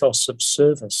same ethos of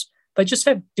service. They just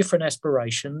have different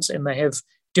aspirations, and they have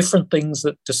different things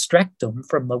that distract them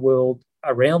from the world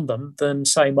around them than,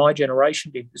 say, my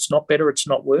generation did. It's not better, it's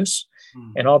not worse.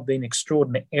 And I've been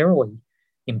extraordinarily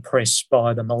impressed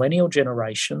by the millennial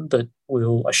generation that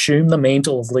will assume the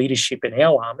mantle of leadership in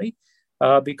our army,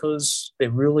 because they're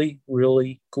really,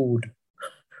 really good.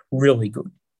 Really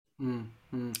good.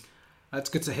 That's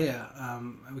good to hear,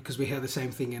 because we hear the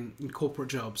same thing in corporate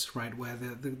jobs, right, where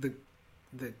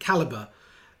the caliber,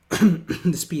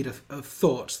 the speed of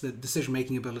thought, the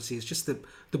decision-making ability, is just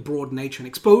the broad nature and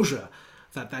exposure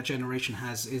that generation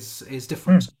has is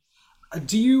different.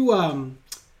 Do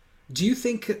you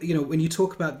think, when you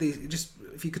talk about just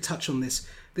if you could touch on this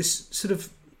sort of,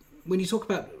 when you talk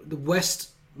about the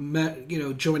West,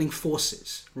 joining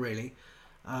forces, really,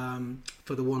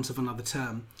 for the want of another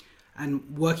term,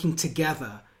 and working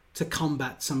together to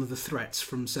combat some of the threats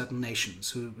from certain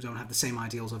nations who don't have the same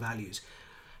ideals or values,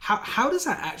 how does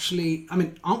that actually? I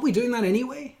mean, aren't we doing that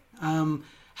anyway?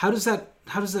 How is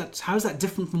that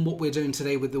different from what we're doing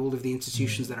today with all of the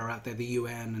institutions that are out there, the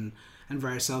UN and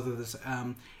various others?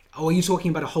 Or are you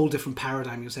talking about a whole different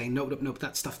paradigm? You're saying, nope,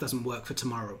 that stuff doesn't work for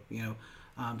tomorrow,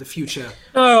 the future.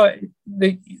 No,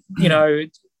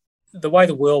 the way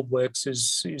the world works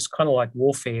is kind of like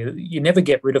warfare. You never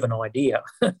get rid of an idea.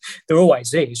 They're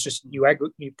always there. It's just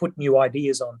you put new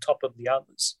ideas on top of the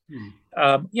others.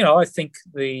 I think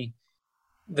the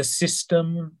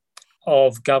system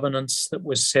of governance that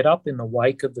was set up in the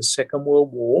wake of the Second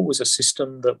World War was a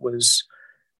system that was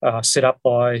set up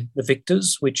by the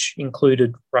victors, which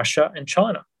included Russia and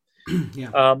China.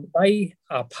 They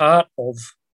are part of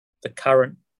the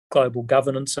current global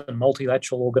governance and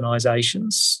multilateral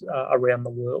organisations around the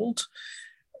world,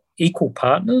 equal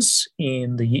partners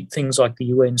in the things like the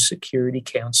UN Security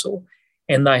Council,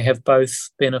 and they have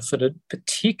both benefited,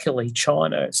 particularly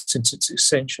China, since its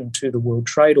ascension to the World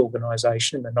Trade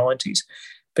Organisation in the 90s,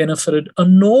 benefited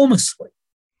enormously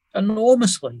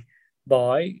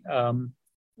by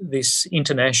this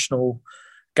international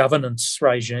governance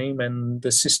regime and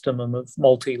the system of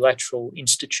multilateral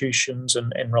institutions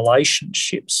and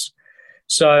relationships.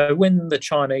 So when the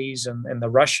Chinese and the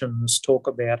Russians talk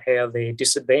about how they're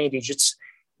disadvantaged,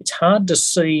 it's hard to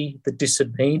see the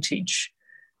disadvantage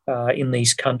in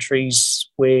these countries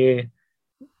where,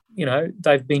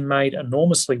 they've been made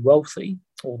enormously wealthy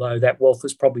although that wealth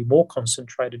is probably more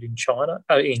concentrated in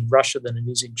in Russia than it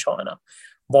is in China,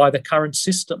 by the current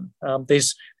system.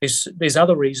 There's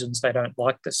other reasons they don't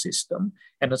like the system,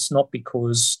 and it's not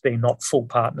because they're not full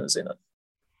partners in it.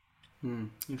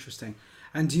 Interesting.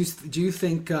 And do you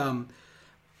think the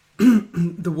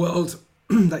world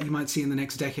that you might see in the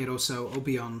next decade or so or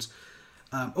beyond,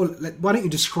 why don't you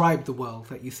describe the world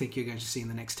that you think you're going to see in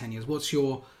the next 10 years? What's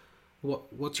your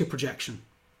projection?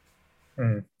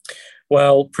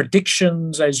 Well,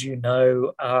 predictions, as you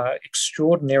know, are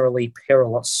extraordinarily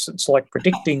perilous. It's like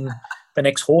predicting the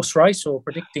next horse race or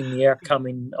predicting the outcome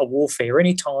in a warfare.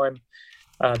 Anytime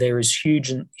there is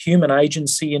huge human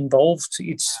agency involved,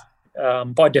 it's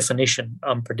by definition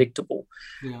unpredictable.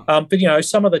 Yeah. But,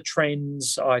 some of the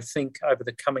trends, I think, over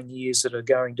the coming years that are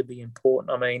going to be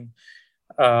important, I mean,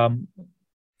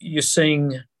 you're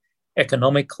seeing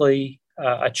economically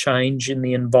a change in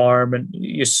the environment.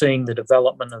 You're seeing the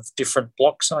development of different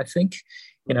blocks, I think.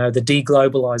 The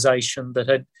deglobalisation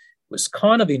that was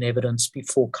kind of in evidence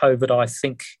before COVID, I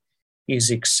think,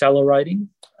 is accelerating.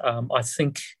 I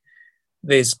think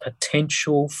there's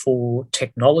potential for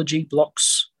technology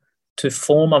blocks to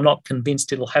form. I'm not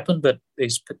convinced it'll happen, but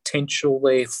there's potential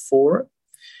there for it.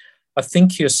 I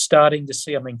think you're starting to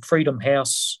see, Freedom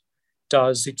House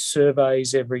does its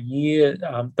surveys every year.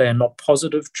 They are not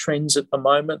positive trends at the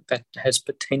moment. That has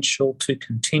potential to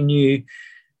continue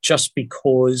just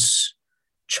because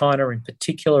China in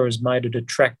particular has made it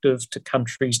attractive to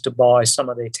countries to buy some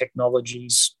of their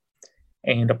technologies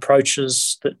and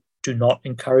approaches that do not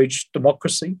encourage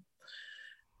democracy.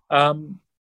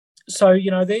 So,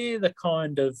 they're the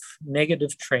kind of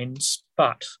negative trends.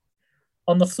 But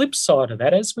on the flip side of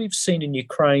that, as we've seen in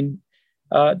Ukraine,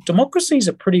 democracies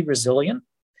are pretty resilient,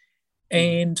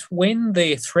 and when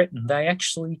they're threatened, they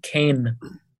actually can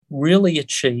really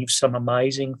achieve some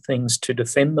amazing things to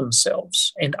defend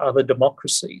themselves and other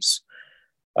democracies.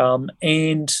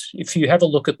 And if you have a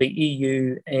look at the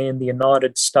EU and the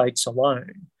United States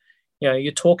alone,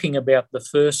 you're talking about the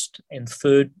first and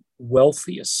third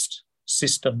wealthiest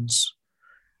systems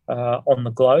on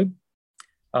the globe.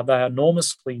 They are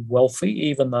enormously wealthy,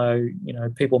 even though,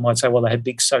 people might say, well, they have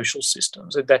big social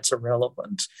systems. That's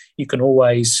irrelevant. You can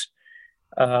always,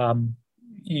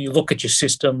 you look at your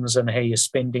systems and how you're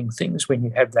spending things when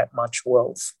you have that much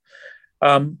wealth.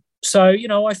 So,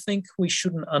 I think we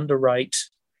shouldn't underrate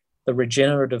the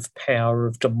regenerative power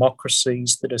of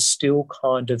democracies that are still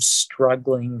kind of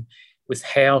struggling with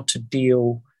how to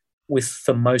deal with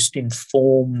the most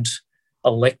informed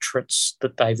electorates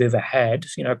that they've ever had.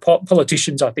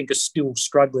 Politicians, I think, are still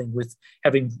struggling with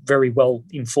having very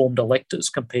well-informed electors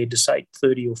compared to, say,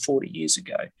 30 or 40 years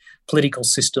ago. Political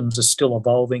systems are still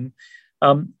evolving.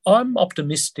 I'm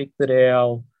optimistic that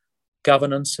our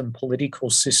governance and political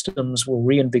systems will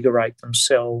reinvigorate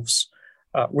themselves,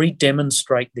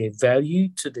 redemonstrate their value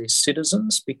to their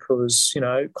citizens, because,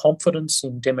 confidence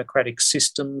in democratic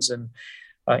systems and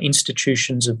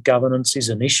institutions of governance is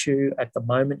an issue at the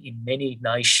moment in many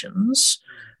nations,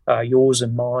 yours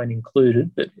and mine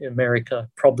included, but America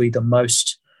probably the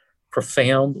most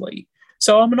profoundly.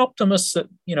 So I'm an optimist that,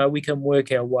 we can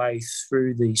work our way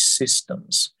through these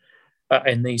systems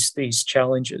and these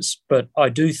challenges. But I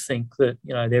do think that,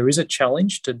 there is a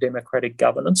challenge to democratic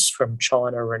governance from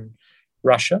China and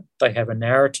Russia. They have a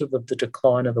narrative of the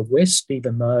decline of the West,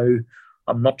 even though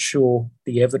I'm not sure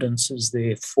the evidence is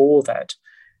there for that.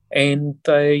 And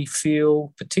they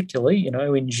feel, particularly,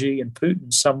 in Xi and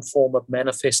Putin, some form of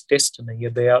manifest destiny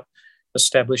about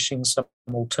establishing some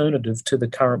alternative to the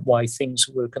current way things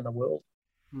work in the world.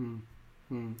 I'm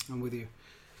with you.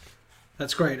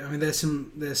 That's great. There's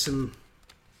some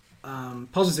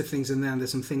positive things in there, and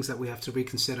there's some things that we have to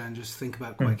reconsider and just think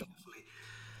about quite carefully.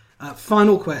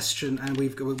 Final question, and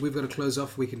we've got to close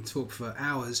off. We can talk for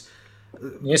hours.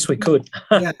 Yes, we could.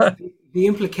 Yeah, the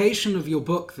implication of your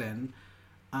book, then.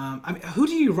 Who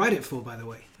do you write it for, by the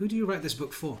way? Who do you write this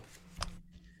book for?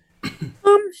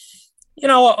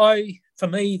 For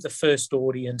me, the first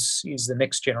audience is the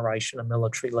next generation of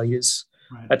military leaders.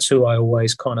 Right. That's who I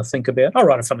always kind of think about. I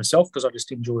write it for myself because I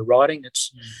just enjoy writing.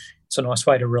 It's a nice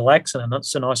way to relax, and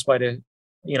it's a nice way to,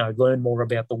 learn more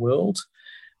about the world.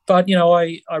 But,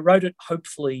 I wrote it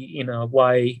hopefully in a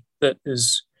way that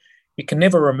is, you can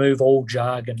never remove all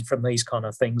jargon from these kind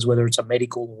of things, whether it's a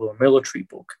medical or a military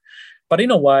book, but in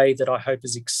a way that I hope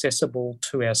is accessible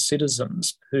to our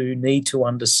citizens who need to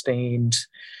understand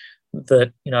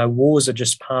that, wars are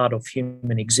just part of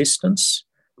human existence,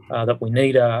 that we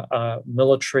need a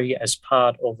military as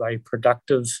part of a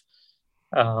productive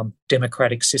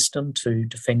democratic system to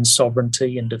defend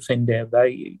sovereignty and defend our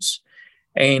values.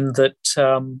 And that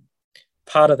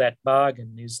part of that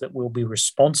bargain is that we'll be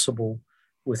responsible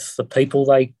with the people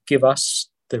they give us,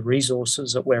 the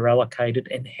resources that we're allocated,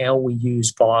 and how we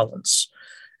use violence.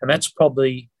 And that's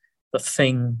probably the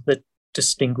thing that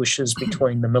distinguishes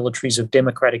between the militaries of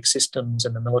democratic systems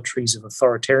and the militaries of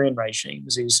authoritarian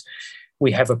regimes, is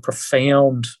we have a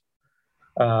profound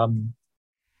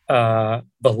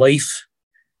belief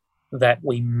that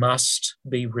we must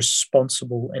be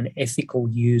responsible and ethical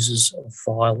users of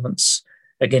violence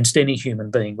against any human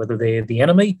being, whether they're the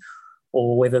enemy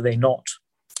or whether they're not.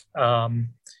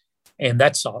 And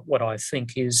that's what I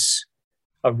think is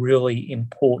a really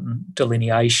important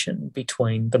delineation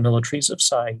between the militaries of,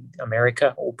 say,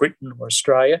 America or Britain or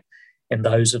Australia and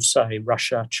those of, say,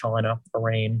 Russia, China,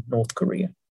 Iran, North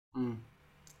Korea.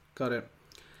 Got it.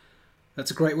 That's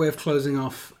a great way of closing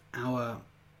off our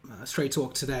Straight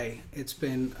Talk today. It's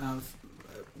been,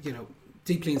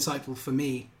 deeply insightful for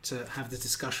me to have this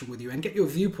discussion with you and get your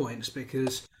viewpoints,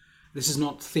 because this is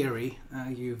not theory.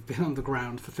 You've been on the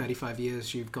ground for 35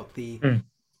 years. You've got the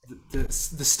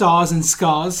stars and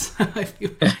scars.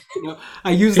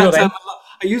 I use that term a lot.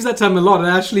 I use that term a lot. It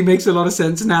actually makes a lot of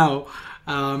sense now,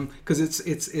 because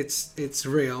it's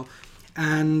real.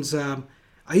 And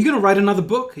are you going to write another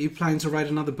book? Are you planning to write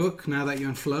another book now that you're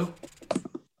in flow?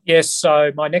 Yes.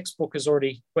 So my next book has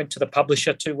already went to the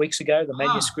publisher 2 weeks ago. The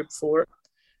manuscript for it.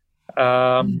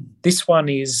 This one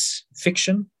is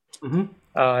fiction. Mm-hmm.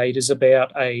 It is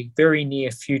about a very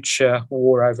near future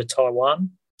war over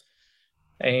Taiwan.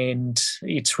 And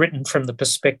it's written from the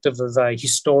perspective of a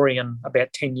historian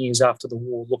about 10 years after the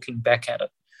war, looking back at it.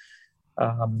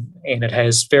 And it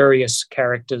has various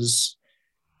characters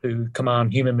who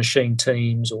command human machine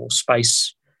teams or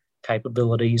space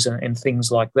capabilities and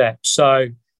things like that. So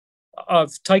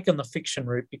I've taken the fiction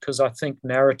route because I think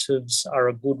narratives are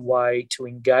a good way to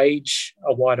engage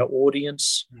a wider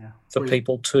audience for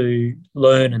people to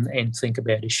learn and think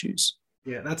about issues.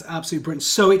 Yeah, that's absolutely brilliant.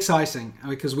 So exciting,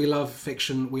 because we love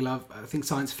fiction. We love, I think,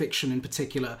 science fiction in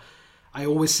particular. I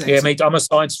always say... Yeah, mate, I'm a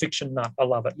science fiction nut. I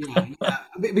love it. Yeah,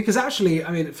 because actually,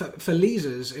 I mean, for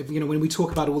leaders, when we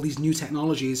talk about all these new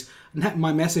technologies,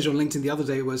 my message on LinkedIn the other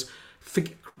day was,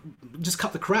 just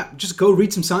cut the crap. Just go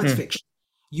read some science fiction.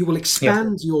 You will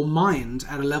expand your mind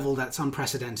at a level that's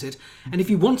unprecedented. And if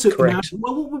you want to imagine,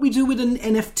 well, what would we do with an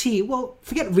NFT? Well,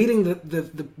 forget reading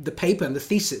the paper and the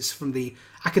thesis from the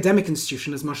academic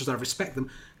institution, as much as I respect them.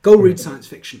 Go read science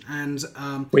fiction and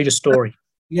read a story.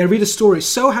 Read a story.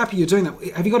 So happy you're doing that.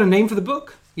 Have you got a name for the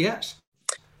book yet?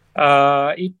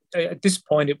 At this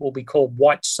point, it will be called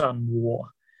White Sun War.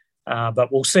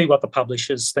 But we'll see what the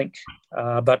publishers think.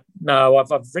 But no,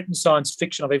 I've written science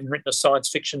fiction. I've even written an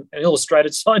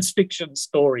illustrated science fiction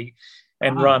story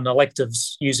and run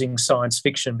electives using science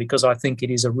fiction, because I think it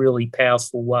is a really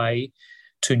powerful way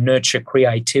to nurture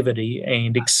creativity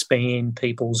and expand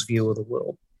people's view of the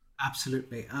world.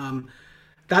 Absolutely.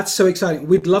 That's so exciting.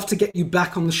 We'd love to get you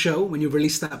back on the show when you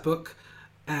release that book.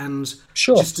 And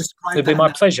just describe It'd be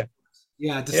my pleasure.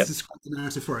 Yeah, describe the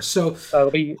narrative for us. So it'll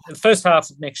be the first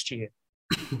half of next year.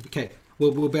 Okay,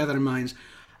 we'll bear that in mind.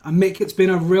 Mick, it's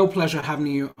been a real pleasure having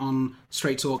you on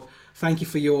Straight Talk. Thank you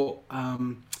for your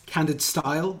candid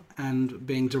style and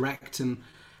being direct and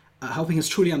helping us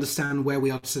truly understand where we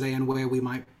are today and where we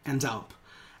might end up.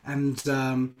 And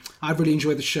I've really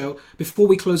enjoyed the show. Before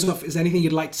we close off, is there anything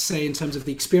you'd like to say in terms of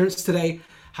the experience today?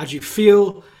 How do you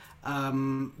feel?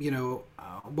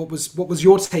 What was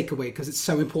your takeaway? Because it's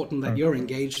so important that you're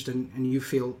engaged and you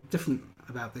feel different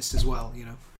about this as well,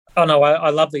 Oh, no, I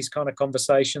love these kind of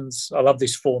conversations. I love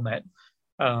this format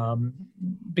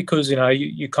because,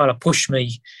 you kind of push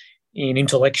me in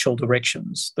intellectual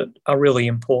directions that are really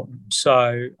important.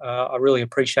 So I really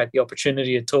appreciate the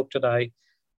opportunity to talk today,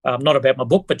 not about my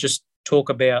book, but just talk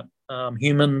about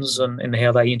humans and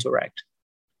how they interact.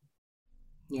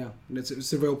 Yeah,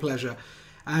 it's a real pleasure.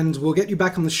 And we'll get you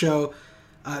back on the show.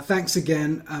 Thanks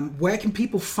again. Where can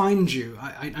people find you?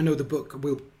 I know the book,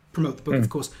 we'll promote the book, of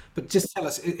course, but just tell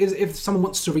us, if someone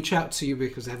wants to reach out to you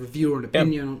because they have a view or an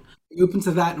opinion, are you open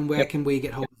to that, and where can we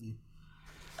get hold of you?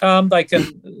 They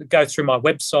can go through my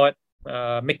website,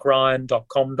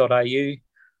 mickryan.com.au,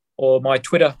 or my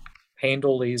Twitter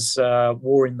handle is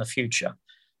War in the Future.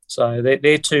 So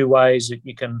they're two ways that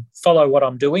you can follow what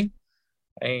I'm doing,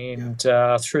 and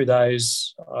through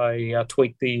those I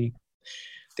tweet the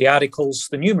articles,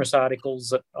 the numerous articles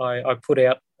that I put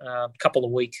out a couple a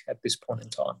week at this point in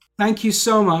time. Thank you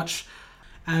so much,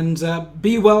 and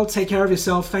be well, take care of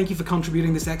yourself. Thank you for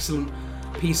contributing this excellent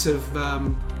piece of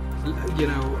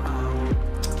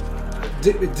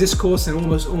discourse and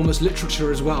almost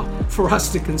literature as well for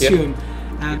us to consume.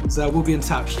 And we'll be in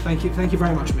touch. Thank you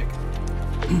very much, Mick.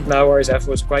 No worries, Alf.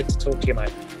 It was great to talk to you,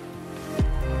 mate.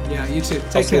 Yeah, you too.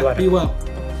 I'll Take see you care. later. Be well.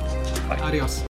 Bye. Adios.